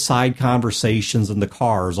no side conversations in the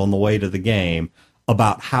cars on the way to the game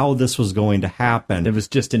about how this was going to happen. It was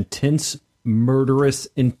just intense, murderous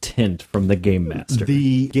intent from the game master.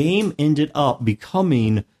 The game ended up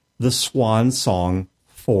becoming the swan song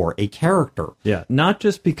for a character. Yeah, not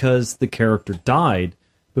just because the character died,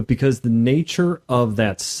 but because the nature of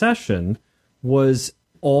that session was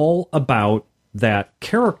all about that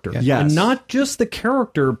character. Yes. And not just the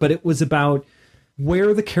character, but it was about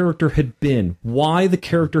where the character had been, why the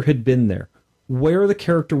character had been there, where the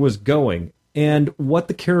character was going, and what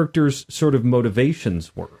the character's sort of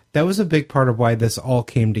motivations were. That was a big part of why this all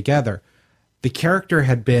came together. The character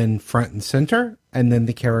had been front and center, and then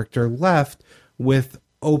the character left with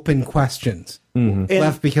open questions.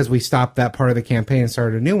 Left because we stopped that part of the campaign and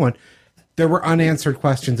started a new one. There were unanswered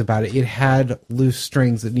questions about it. It had loose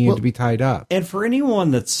strings that needed to be tied up. And for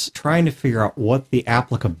anyone that's trying to figure out what the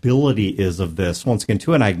applicability is of this, once again,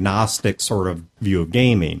 to an agnostic sort of view of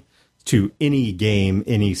gaming, to any game,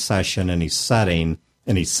 any session, any setting,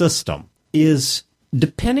 any system, is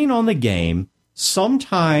depending on the game,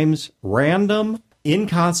 sometimes random,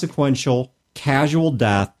 inconsequential, casual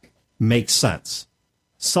death makes sense.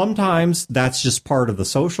 Sometimes that's just part of the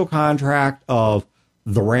social contract of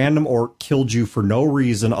the random orc killed you for no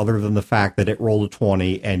reason other than the fact that it rolled a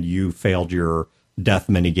 20 and you failed your death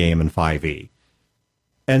minigame in 5e.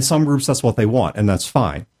 And some groups, that's what they want, and that's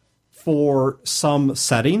fine. For some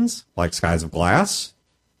settings, like Skies of Glass,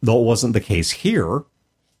 though it wasn't the case here,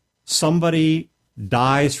 somebody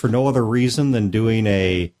dies for no other reason than doing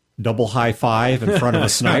a double high five in front of a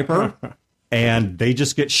sniper, and they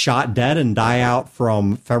just get shot dead and die out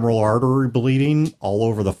from femoral artery bleeding all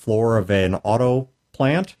over the floor of an auto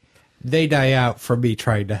plant. They die out from me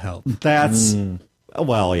trying to help. That's,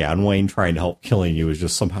 well, yeah, and Wayne trying to help killing you is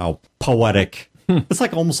just somehow poetic. It's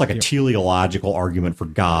like almost like a teleological argument for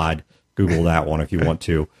God. Google that one if you want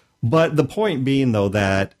to. But the point being, though,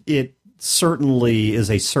 that it certainly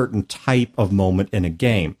is a certain type of moment in a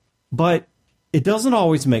game. But it doesn't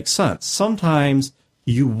always make sense. Sometimes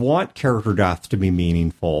you want character death to be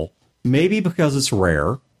meaningful, maybe because it's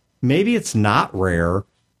rare, maybe it's not rare,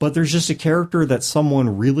 but there's just a character that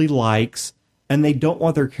someone really likes, and they don't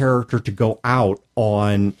want their character to go out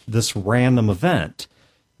on this random event.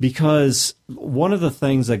 Because one of the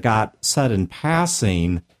things that got said in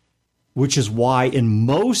passing, which is why in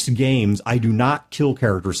most games I do not kill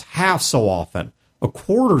characters half so often, a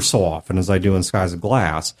quarter so often as I do in Skies of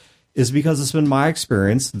Glass, is because it's been my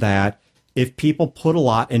experience that if people put a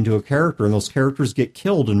lot into a character and those characters get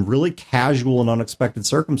killed in really casual and unexpected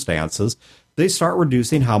circumstances, they start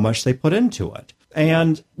reducing how much they put into it.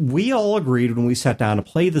 And we all agreed when we sat down to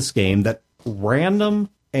play this game that random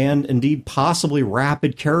and indeed possibly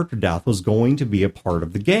rapid character death was going to be a part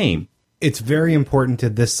of the game. It's very important to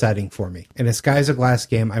this setting for me. In a Skies of Glass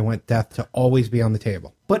game, I want death to always be on the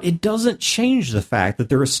table. But it doesn't change the fact that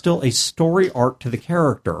there is still a story arc to the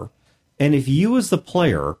character. And if you as the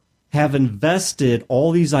player have invested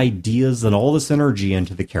all these ideas and all this energy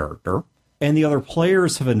into the character, and the other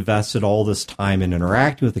players have invested all this time in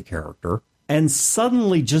interacting with the character, and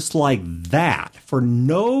suddenly, just like that, for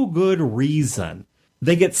no good reason,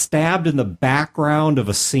 they get stabbed in the background of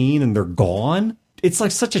a scene and they're gone, it's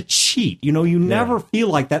like such a cheat. You know, you never feel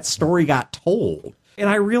like that story got told. And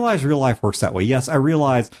I realize real life works that way. Yes, I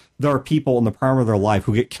realize there are people in the prime of their life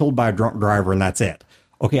who get killed by a drunk driver and that's it.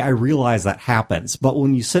 Okay, I realize that happens. But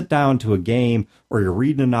when you sit down to a game or you're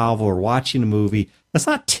reading a novel or watching a movie, that's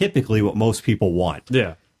not typically what most people want.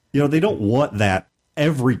 Yeah. You know, they don't want that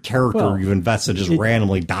every character you've invested just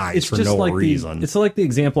randomly dies for no reason. It's like the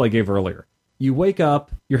example I gave earlier. You wake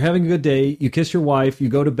up, you're having a good day, you kiss your wife, you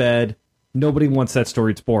go to bed. Nobody wants that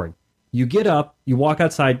story. It's boring. You get up, you walk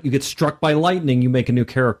outside, you get struck by lightning, you make a new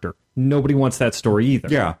character. Nobody wants that story either.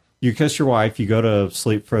 Yeah. You kiss your wife, you go to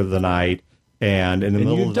sleep for the night, and in the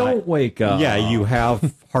middle of the night... you don't wake up. Yeah, you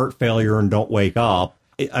have heart failure and don't wake up.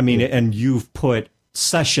 I mean, and you've put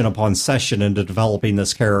session upon session into developing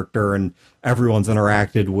this character, and everyone's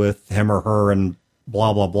interacted with him or her, and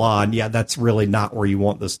blah, blah, blah. And yeah, that's really not where you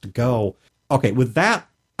want this to go. Okay, with that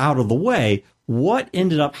out of the way, what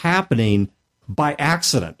ended up happening by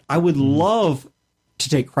accident? I would love to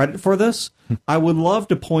take credit for this. I would love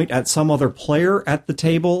to point at some other player at the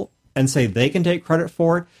table and say they can take credit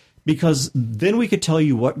for it, because then we could tell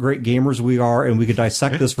you what great gamers we are, and we could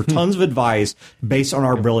dissect this for tons of advice based on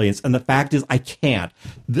our brilliance. And the fact is, I can't.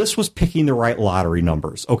 This was picking the right lottery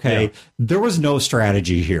numbers, okay? Yeah. There was no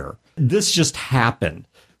strategy here. This just happened.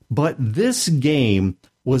 But this game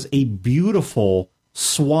was a beautiful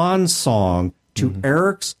swan song to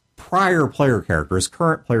Eric's prior player character. His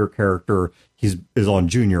current player character is on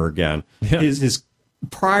Junior again. Yeah. His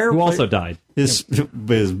prior who also died. Is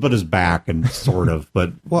back and sort of.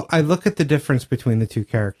 But well, I look at the difference between the two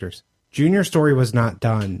characters. Junior's story was not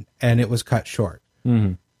done, and it was cut short.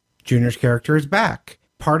 Mm-hmm. Junior's character is back.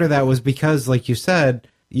 Part of that was because, like you said,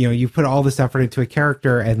 you put all this effort into a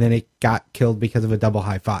character, and then it got killed because of a double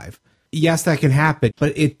high five. Yes, that can happen,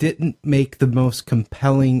 but it didn't make the most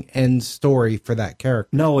compelling end story for that character.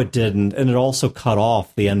 No, it didn't. And it also cut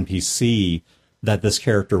off the NPC that this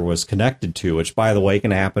character was connected to, which, by the way,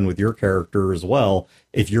 can happen with your character as well.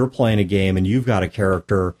 If you're playing a game and you've got a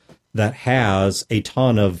character that has a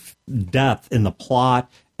ton of depth in the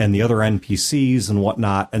plot and the other NPCs and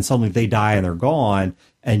whatnot, and suddenly they die and they're gone,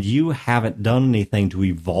 and you haven't done anything to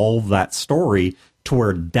evolve that story to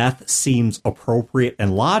where death seems appropriate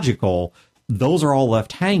and logical, those are all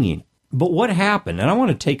left hanging. But what happened, and I want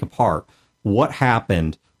to take apart what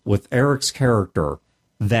happened with Eric's character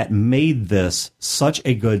that made this such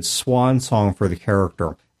a good swan song for the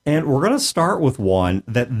character. And we're going to start with one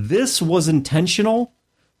that this was intentional,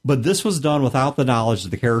 but this was done without the knowledge that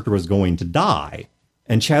the character was going to die.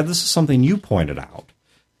 And Chad, this is something you pointed out.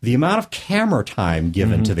 The amount of camera time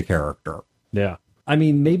given to the character. Yeah. I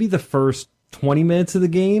mean, maybe the first 20 minutes of the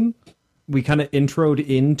game, we kind of introed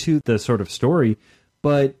into the sort of story,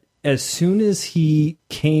 but as soon as he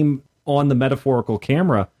came on the metaphorical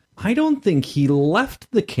camera, I don't think he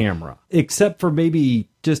left the camera, except for maybe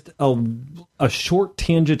just a short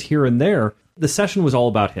tangent here and there. The session was all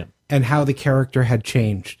about him. And how the character had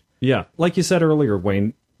changed. Yeah. Like you said earlier,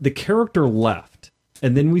 Wayne, the character left,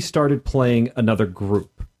 and then we started playing another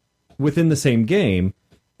group within the same game,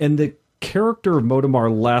 and the character of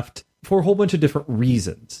Modamar left for a whole bunch of different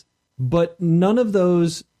reasons. But none of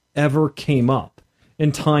those ever came up.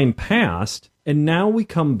 And time passed, and now we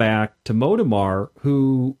come back to Modamar,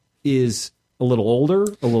 who is a little older,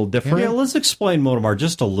 a little different. Yeah, let's explain Modamar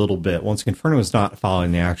just a little bit. Once again, for anyone who's not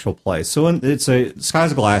following the actual play. So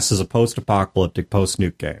Skies of Glass is a post-apocalyptic,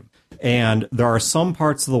 post-nuke game. And there are some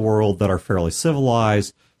parts of the world that are fairly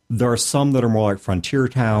civilized. There are some that are more like frontier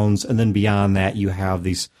towns. And then beyond that, you have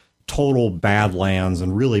these total badlands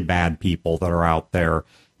and really bad people that are out there.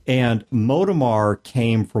 And Modamar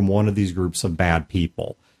came from one of these groups of bad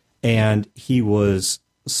people. And he was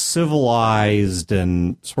civilized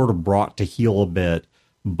and sort of brought to heel a bit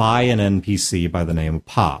by an NPC by the name of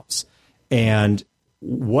Pops. And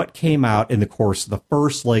what came out in the course of the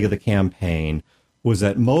first leg of the campaign was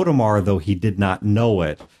that Modamar, though he did not know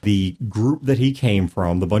it, the group that he came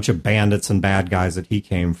from, the bunch of bandits and bad guys that he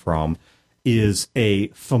came from, is a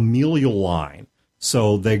familial line.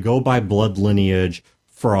 So they go by blood lineage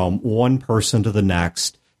from one person to the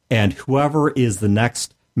next, and whoever is the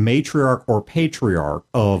next matriarch or patriarch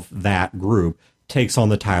of that group takes on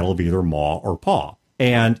the title of either Ma or Pa.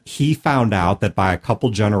 And he found out that by a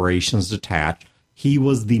couple generations detached, he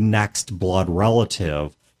was the next blood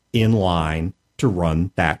relative in line to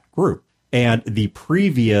run that group. And the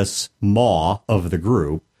previous Ma of the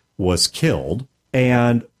group was killed,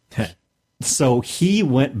 and so he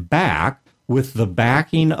went back with the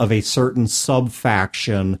backing of a certain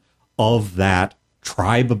sub-faction of that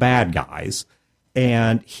tribe of bad guys,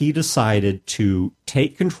 and he decided to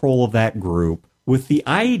take control of that group with the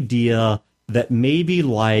idea that maybe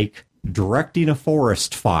like directing a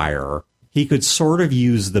forest fire, he could sort of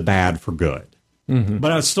use the bad for good. Mm-hmm.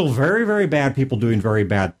 But it's still very, very bad people doing very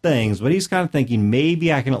bad things. But he's kind of thinking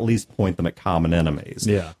maybe I can at least point them at common enemies,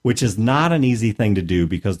 which is not an easy thing to do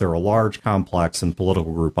because they're a large, complex, and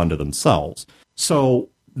political group unto themselves. So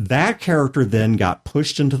that character then got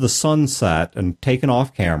pushed into the sunset and taken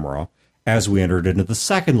off camera as we entered into the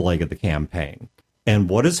second leg of the campaign. And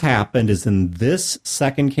what has happened is in this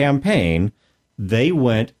second campaign, they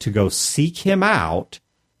went to go seek him out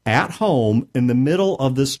at home in the middle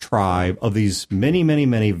of this tribe of these many, many,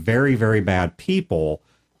 many very, very bad people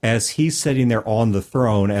as he's sitting there on the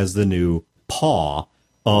throne as the new paw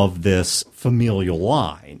of this familial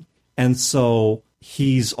line. And so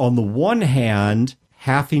he's on the one hand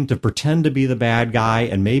having to pretend to be the bad guy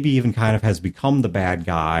and maybe even kind of has become the bad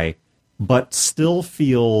guy, but still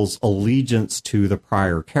feels allegiance to the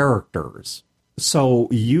prior characters. So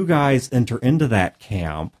you guys enter into that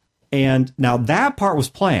camp. And now that part was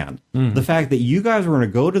planned. Mm-hmm. The fact that you guys were going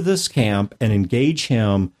to go to this camp and engage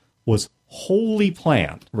him was wholly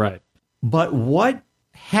planned. Right. But what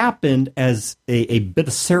happened as a bit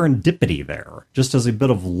of serendipity there, just as a bit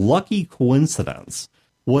of lucky coincidence,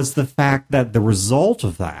 was the fact that the result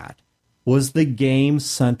of that was the game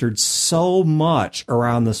centered so much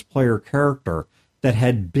around this player character that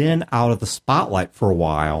had been out of the spotlight for a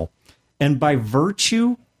while. And by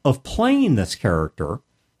virtue of playing this character,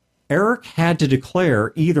 Eric had to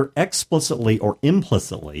declare either explicitly or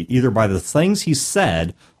implicitly, either by the things he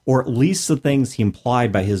said or at least the things he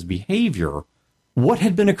implied by his behavior, what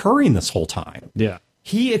had been occurring this whole time. Yeah.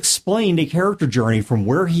 He explained a character journey from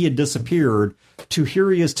where he had disappeared to here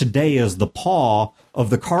he is today as the paw of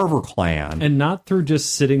the Carver clan. And not through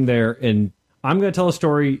just sitting there and, I'm going to tell a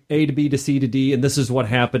story A to B to C to D, and this is what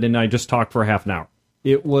happened, and I just talked for a half an hour.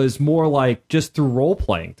 It was more like just through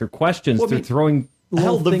role-playing, through questions, through throwing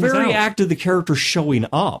little the things very out. act of the character showing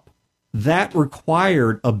up, that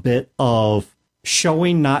required a bit of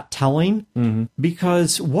showing, not telling,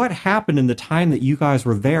 because what happened in the time that you guys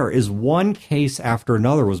were there is one case after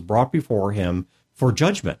another was brought before him for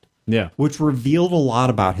judgment, which revealed a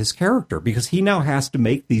lot about his character, because he now has to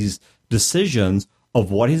make these decisions of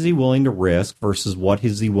what is he willing to risk versus what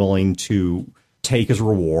is he willing to take as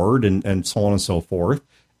reward, and so on and so forth.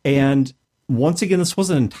 And once again, this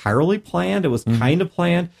wasn't entirely planned. It was kind of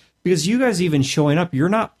planned, because you guys even showing up, you're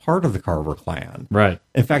not part of the Carver clan. Right.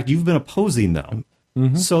 In fact, you've been opposing them.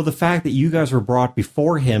 So the fact that you guys were brought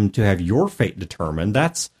before him to have your fate determined,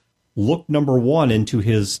 that's look number one into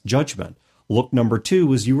his judgment. Look number two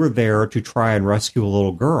was you were there to try and rescue a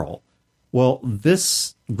little girl. Well,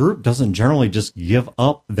 this group doesn't generally just give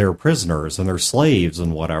up their prisoners and their slaves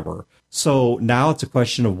and whatever. So now it's a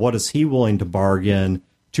question of what is he willing to bargain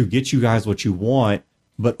to get you guys what you want,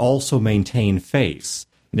 but also maintain face.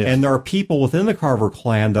 Yes. And there are people within the Carver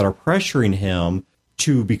clan that are pressuring him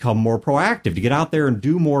to become more proactive, to get out there and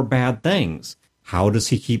do more bad things. How does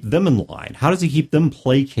he keep them in line? How does he keep them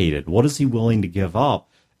placated? What is he willing to give up?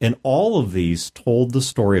 And all of these told the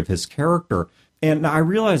story of his character. And I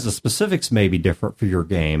realize the specifics may be different for your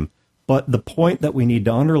game, but the point that we need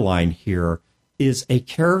to underline here is a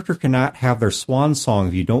character cannot have their swan song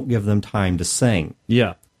if you don't give them time to sing.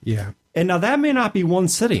 Yeah. Yeah. And now that may not be one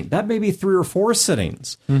sitting. That may be 3 or 4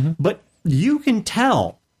 sittings. But you can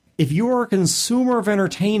tell, if you are a consumer of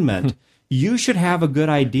entertainment, you should have a good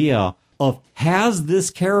idea of, has this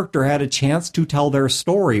character had a chance to tell their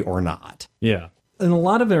story or not? Yeah. In a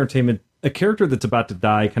lot of entertainment, a character that's about to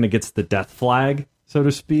die kind of gets the death flag, so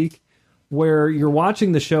to speak, where you're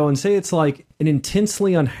watching the show and say it's like an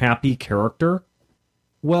intensely unhappy character.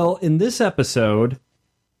 Well, in this episode,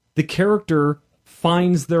 the character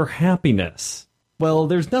finds their happiness. Well,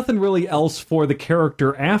 there's nothing really else for the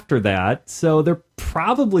character after that, so they're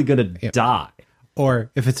probably going to die.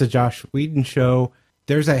 Or if it's a Joss Whedon show,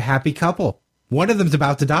 there's a happy couple. One of them's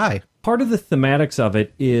about to die. Part of the thematics of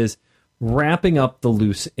it is wrapping up the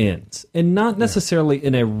loose ends, and not necessarily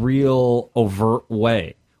in a real overt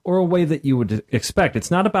way, or a way that you would expect.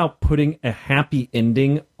 It's not about putting a happy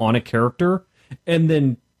ending on a character and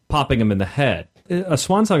then popping him in the head. A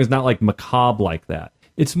swan song is not like macabre like that.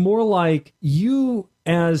 It's more like you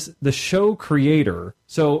as the show creator.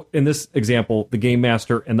 So in this example, the game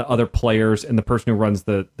master and the other players and the person who runs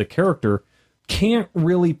the character can't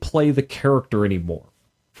really play the character anymore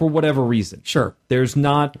for whatever reason. Sure. There's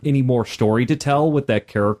not any more story to tell with that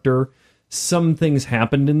character. Some things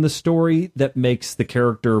happened in the story that makes the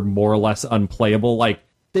character more or less unplayable. Like,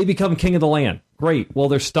 they become king of the land. Great. Well,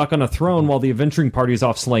 they're stuck on a throne while the adventuring party is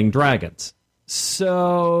off slaying dragons.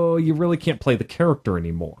 So you really can't play the character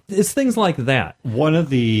anymore. It's things like that. One of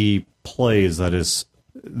the plays that is,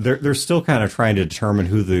 they're still kind of trying to determine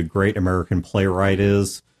who the great American playwright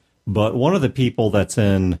is, but one of the people that's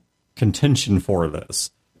in contention for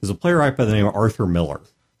this is a playwright by the name of Arthur Miller,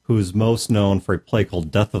 who is most known for a play called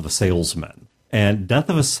Death of a Salesman. And Death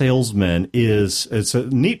of a Salesman it's a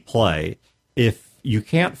neat play. If you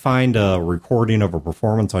can't find a recording of a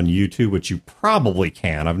performance on YouTube, which you probably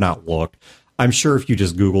can, I've not looked. I'm sure if you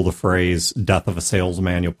just Google the phrase Death of a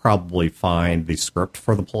Salesman, you'll probably find the script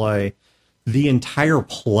for the play. The entire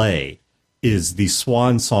play is the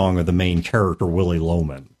swan song of the main character, Willie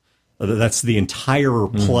Loman. That's the entire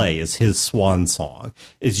play is his swan song.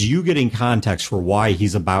 Is you getting context for why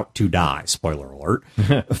he's about to die. Spoiler alert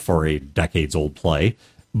for a decades-old play.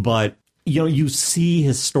 But, you see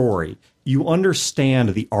his story. You understand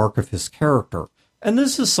the arc of his character. And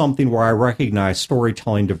this is something where I recognize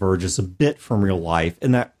storytelling diverges a bit from real life,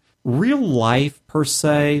 in that real life, per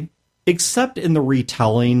se, except in the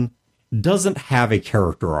retelling, doesn't have a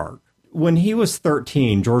character arc. When he was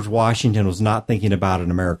 13, George Washington was not thinking about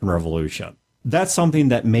an American Revolution. that's something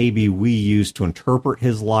that maybe we use to interpret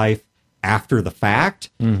his life after the fact,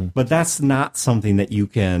 but that's not something that you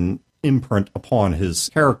can imprint upon his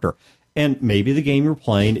character. And maybe the game you're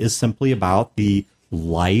playing is simply about the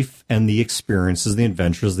life and the experiences, the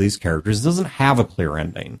adventures of these characters. It doesn't have a clear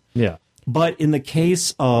ending. Yeah. But in the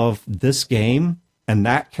case of this game and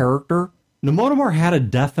that character, Nomotomor had a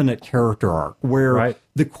definite character arc where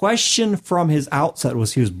the question from his outset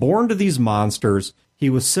was he was born to these monsters. He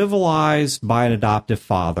was civilized by an adoptive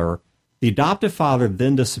father. The adoptive father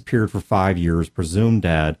then disappeared for 5 years, presumed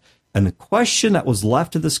dead. And the question that was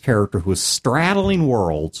left to this character who was straddling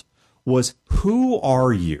worlds was, who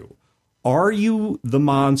are you? Are you the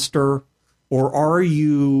monster, or are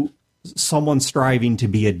you someone striving to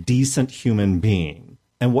be a decent human being?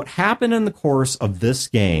 And what happened in the course of this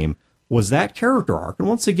game was that character arc. And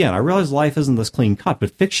once again, I realize life isn't this clean cut,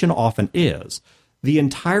 but fiction often is. The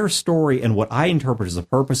entire story and what I interpret as the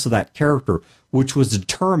purpose of that character, which was to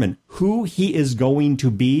determine who he is going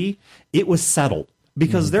to be, it was settled.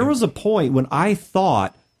 Because there was a point when I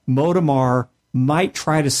thought Motomar might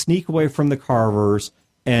try to sneak away from the Carvers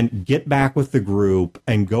and get back with the group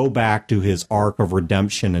and go back to his arc of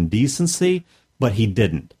redemption and decency, but he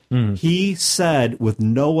didn't. He said with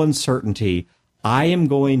no uncertainty, I am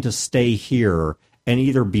going to stay here and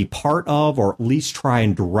either be part of or at least try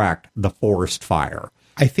and direct the forest fire.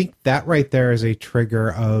 I think that right there is a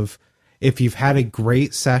trigger of, if you've had a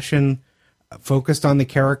great session focused on the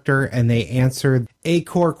character and they answered a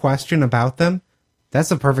core question about them, that's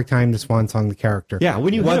the perfect time to swan song the character. Yeah,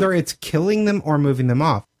 when you whether it's killing them or moving them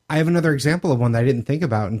off. I have another example of one that I didn't think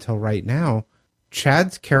about until right now.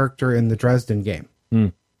 Chad's character in the Dresden game,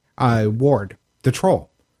 Ward, the troll.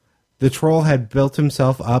 The troll had built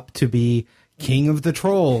himself up to be king of the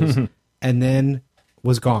trolls and then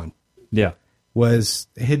was gone. Yeah. Was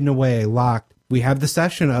hidden away, locked. We have the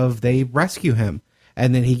session of they rescue him,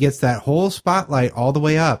 and then he gets that whole spotlight all the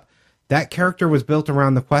way up. That character was built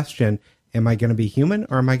around the question, am I going to be human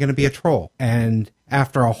or am I going to be a troll? And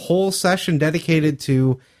after a whole session dedicated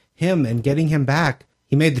to him and getting him back,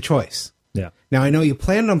 he made the choice. Yeah. Now, I know you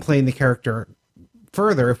planned on playing the character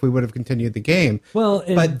further if we would have continued the game. Well,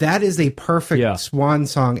 but that is a perfect swan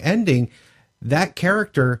song ending. That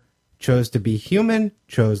character chose to be human,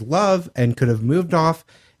 chose love, and could have moved off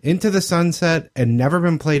into the sunset and never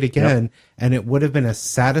been played again, and it would have been a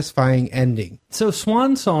satisfying ending. So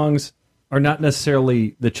swan songs are not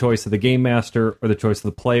necessarily the choice of the game master or the choice of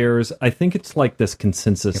the players. I think it's like this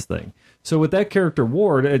consensus thing. So with that character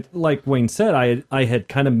Ward, like Wayne said, I had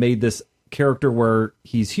kind of made this character where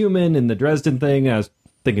he's human in the Dresden thing. I was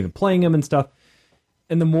thinking of playing him and stuff.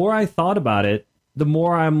 And the more I thought about it, the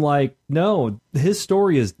more I'm like, no, his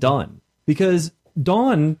story is done. Because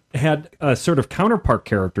Dawn had a sort of counterpart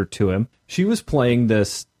character to him. She was playing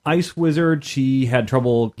this ice wizard. She had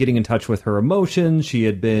trouble getting in touch with her emotions. She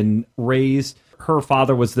had been raised. Her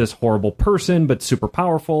father was this horrible person, but super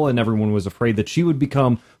powerful, and everyone was afraid that she would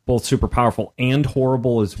become both super powerful and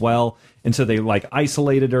horrible as well. And so they like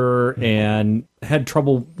isolated her and had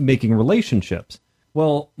trouble making relationships.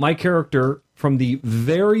 Well, my character from the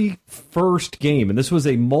very first game, and this was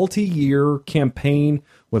a multi-year campaign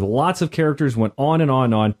with lots of characters, went on and on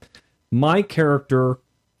and on. My character,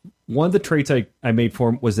 one of the traits I made for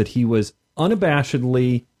him was that he was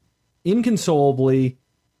unabashedly, inconsolably,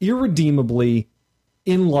 irredeemably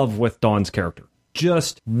in love with Dawn's character.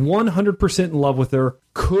 Just 100% in love with her.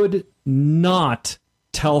 Could not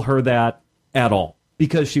tell her that at all.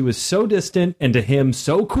 Because she was so distant and to him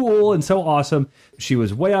so cool and so awesome. She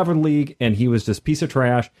was way out of her league and he was this piece of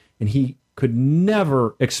trash. And he could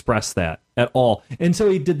never express that at all. And so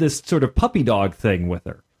he did this sort of puppy dog thing with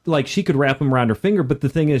her. Like she could wrap him around her finger. But the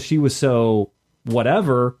thing is, she was so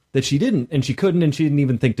whatever that she didn't. And she couldn't. And she didn't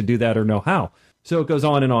even think to do that or know how. So it goes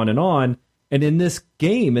on and on and on. And in this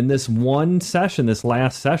game, in this one session, this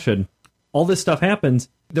last session, all this stuff happens.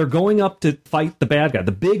 They're going up to fight the bad guy,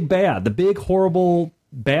 the big bad, the big horrible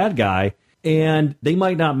bad guy, and they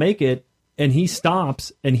might not make it. And he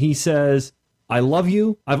stops and he says, I love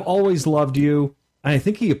you. I've always loved you. And I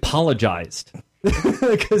think he apologized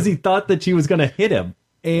because he thought that she was going to hit him.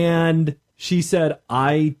 And she said,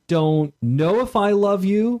 I don't know if I love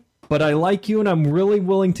you, but I like you and I'm really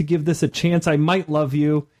willing to give this a chance. I might love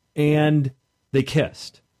you. And they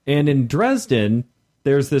kissed. And in Dresden,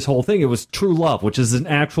 there's this whole thing. It was true love, which is an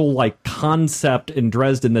actual like concept in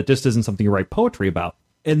Dresden that just isn't something you write poetry about.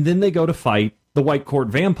 And then they go to fight the White Court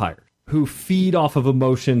vampires who feed off of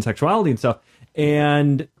emotion, sexuality and stuff.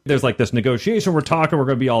 And there's like this negotiation. We're talking, we're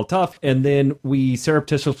going to be all tough. And then we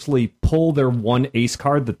surreptitiously pull their one ace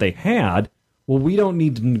card that they had. Well, we don't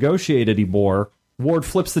need to negotiate anymore. Ward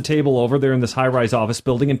flips the table over there in this high-rise office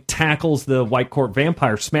building and tackles the White Court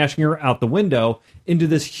vampire, smashing her out the window into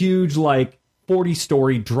this huge,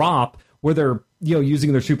 40-story drop where they're,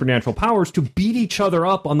 using their supernatural powers to beat each other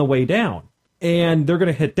up on the way down. And they're going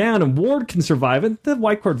to hit down, and Ward can survive it. The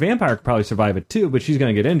White Court vampire could probably survive it too, but she's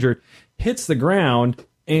going to get injured. Hits the ground,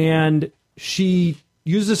 and she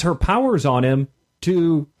uses her powers on him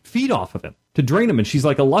to feed off of him, to drain him, and she's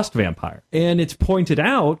like a lust vampire. And it's pointed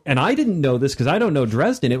out, and I didn't know this because I don't know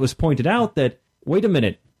Dresden, it was pointed out that, wait a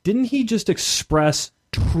minute, didn't he just express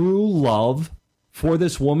true love for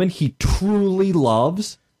this woman he truly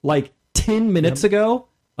loves 10 minutes ago?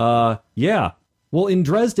 Yeah. Well, in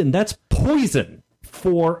Dresden, that's poison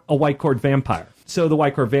for a White Court vampire. So the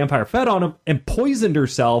White Court vampire fed on him and poisoned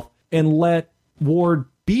herself and let Ward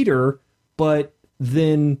beat her, but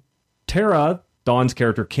then Tara, Dawn's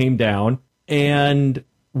character, came down, and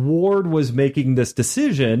Ward was making this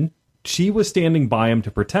decision. She was standing by him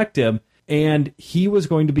to protect him, and he was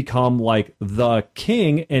going to become the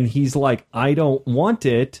king, and he's like, I don't want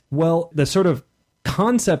it. Well, the sort of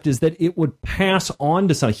concept is that it would pass on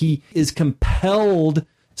to someone. He is compelled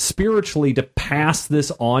spiritually to pass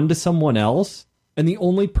this on to someone else, and the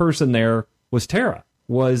only person there was Tara,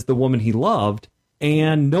 was the woman he loved,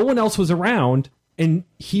 and no one else was around. And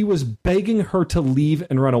he was begging her to leave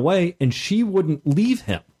and run away, and she wouldn't leave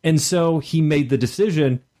him. And so he made the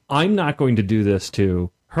decision, I'm not going to do this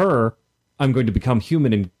to her. I'm going to become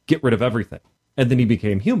human and get rid of everything. And then he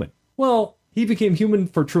became human. Well, he became human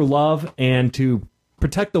for true love and to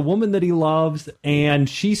protect the woman that he loves, and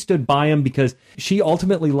she stood by him because she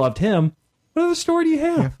ultimately loved him. What other story do you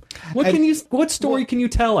have? Yeah. What story can you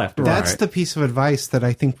tell after that's the piece of advice that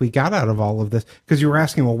I think we got out of all of this. Because you were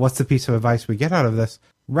asking, well, what's the piece of advice we get out of this?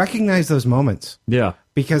 Recognize those moments. Yeah.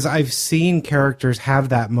 Because I've seen characters have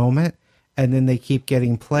that moment, and then they keep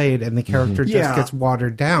getting played, and the character just gets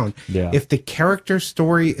watered down. Yeah. If the character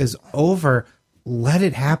story is over, let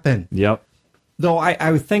it happen. Yep. Though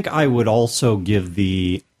I think I would also give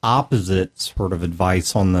the opposite sort of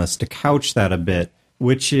advice on this to couch that a bit,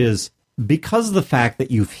 which is, because of the fact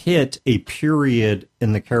that you've hit a period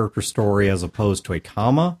in the character story as opposed to a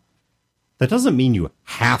comma, that doesn't mean you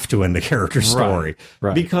have to end the character story.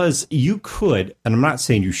 Right. Because you could, and I'm not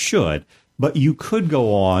saying you should, but you could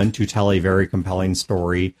go on to tell a very compelling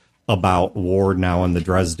story about Ward now in the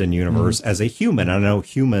Dresden universe as a human. I know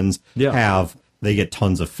humans they get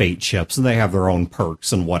tons of fate chips, and they have their own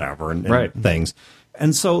perks and whatever, and things.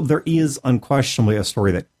 And so there is unquestionably a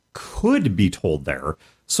story that could be told there.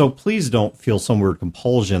 So please don't feel some weird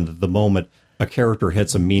compulsion that the moment a character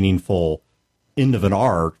hits a meaningful end of an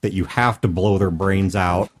arc that you have to blow their brains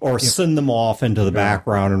out or send them off into the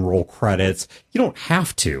background and roll credits. You don't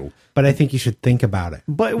have to. But I think you should think about it.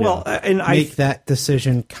 But, and make that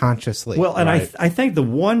decision consciously. Well, and I think the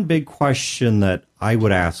one big question that I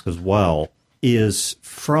would ask as well is,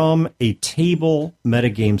 from a table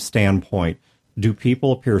metagame standpoint, do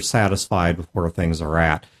people appear satisfied with where things are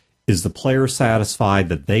at? Is the player satisfied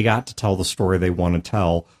that they got to tell the story they want to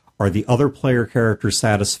tell? Are the other player characters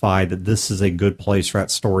satisfied that this is a good place for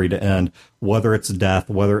that story to end, whether it's death,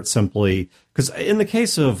 whether it's simply... Because in the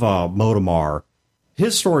case of Modamar,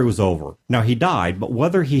 his story was over. Now, he died, but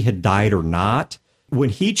whether he had died or not, when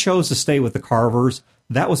he chose to stay with the Carvers,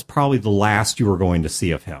 that was probably the last you were going to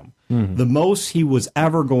see of him. Mm-hmm. The most he was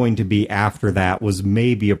ever going to be after that was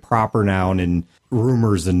maybe a proper noun in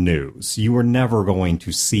rumors and news. You were never going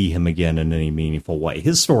to see him again in any meaningful way.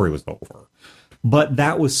 His story was over. But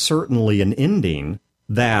that was certainly an ending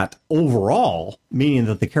that overall, meaning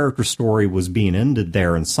that the character story was being ended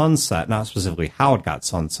there in sunset, not specifically how it got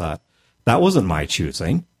sunset. That wasn't my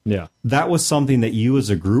choosing. Yeah. That was something that you as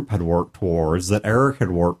a group had worked towards, that Eric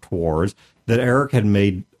had worked towards, that Eric had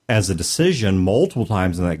made as a decision multiple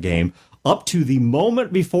times in that game, up to the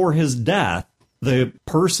moment before his death. The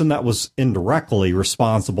person that was indirectly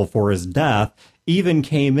responsible for his death even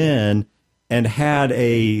came in and had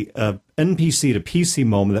a NPC to PC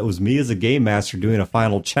moment that was me as a game master doing a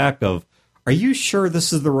final check of, are you sure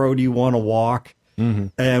this is the road you want to walk? Mm-hmm.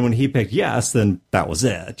 And when he picked yes, then that was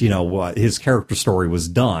it. You know, his character story was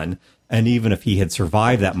done. And even if he had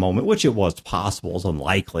survived that moment, which it was possible, it's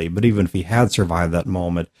unlikely, but even if he had survived that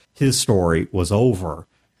moment, his story was over.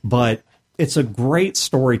 But it's a great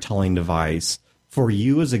storytelling device for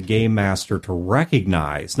you as a game master to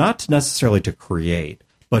recognize, not necessarily to create,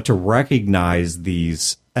 but to recognize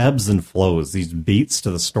these ebbs and flows, these beats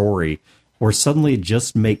to the story, where suddenly it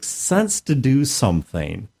just makes sense to do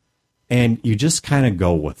something, and you just kind of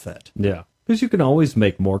go with it. Yeah, because you can always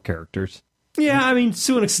make more characters. Yeah, I mean,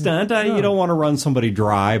 to an extent, you don't want to run somebody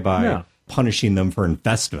dry by punishing them for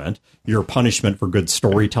investment. Your punishment for good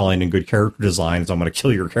storytelling and good character design is I'm going to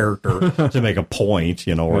kill your character to make a point,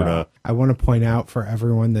 or to... I want to point out for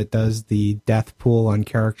everyone that does the death pool on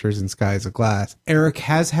characters in Skies of Glass, Eric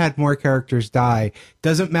has had more characters die.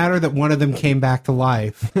 Doesn't matter that one of them came back to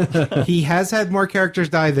life. He has had more characters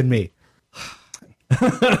die than me.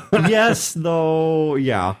 Yes, though,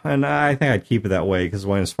 yeah. And I think I'd keep it that way, because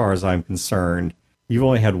as far as I'm concerned, you've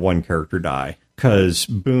only had one character die. Because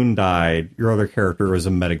Boone died, your other character was a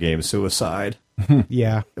metagame suicide.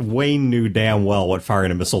 Yeah. Wayne knew damn well what firing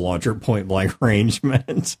a missile launcher at point-blank range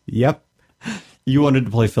meant. Yep. You wanted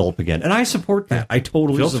to play Philip again. And I support that. I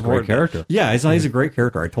totally Phil's support a great character. Yeah, he's a great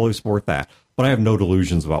character. I totally support that. But I have no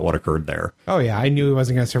delusions about what occurred there. Oh, yeah. I knew he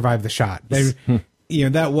wasn't going to survive the shot.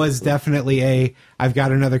 That was definitely I've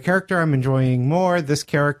got another character I'm enjoying more. This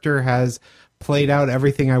character has played out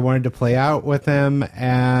everything I wanted to play out with him,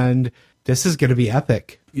 and this is going to be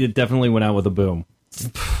epic. It definitely went out with a boom.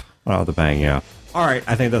 Went out with a bang, yeah. All right,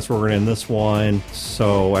 I think that's where we're going to end this one.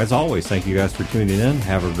 So, as always, thank you guys for tuning in.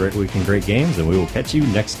 Have a great week and great games, and we will catch you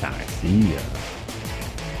next time. See ya.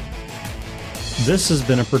 This has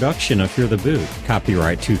been a production of Fear the Boot,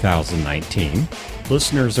 copyright 2019.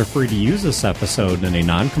 Listeners are free to use this episode in a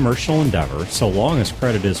non-commercial endeavor, so long as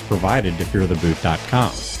credit is provided to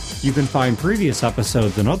feartheboot.com. You can find previous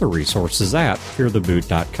episodes and other resources at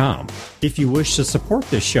feartheboot.com. If you wish to support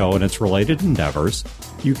this show and its related endeavors,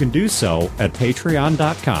 you can do so at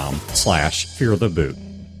patreon.com/feartheboot.